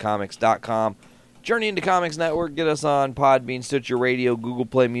JourneyIntoComics.com. Journey into Comics Network. Get us on Podbean, Stitcher Radio, Google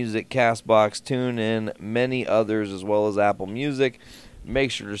Play Music, CastBox, TuneIn, many others, as well as Apple Music.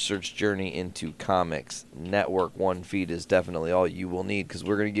 Make sure to search Journey into Comics Network. One feed is definitely all you will need because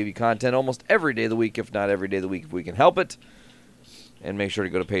we're going to give you content almost every day of the week, if not every day of the week, if we can help it. And make sure to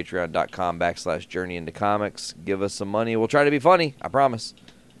go to patreon.com/journeyintocomics. Give us some money. We'll try to be funny. I promise.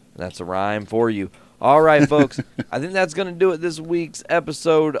 That's a rhyme for you. All right, folks. I think that's going to do it this week's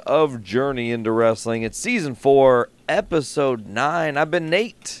episode of Journey into Wrestling. It's Season 4, Episode 9. I've been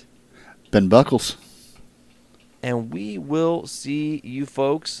Nate. Ben Buckles. And we will see you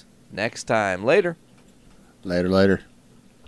folks next time. Later. Later.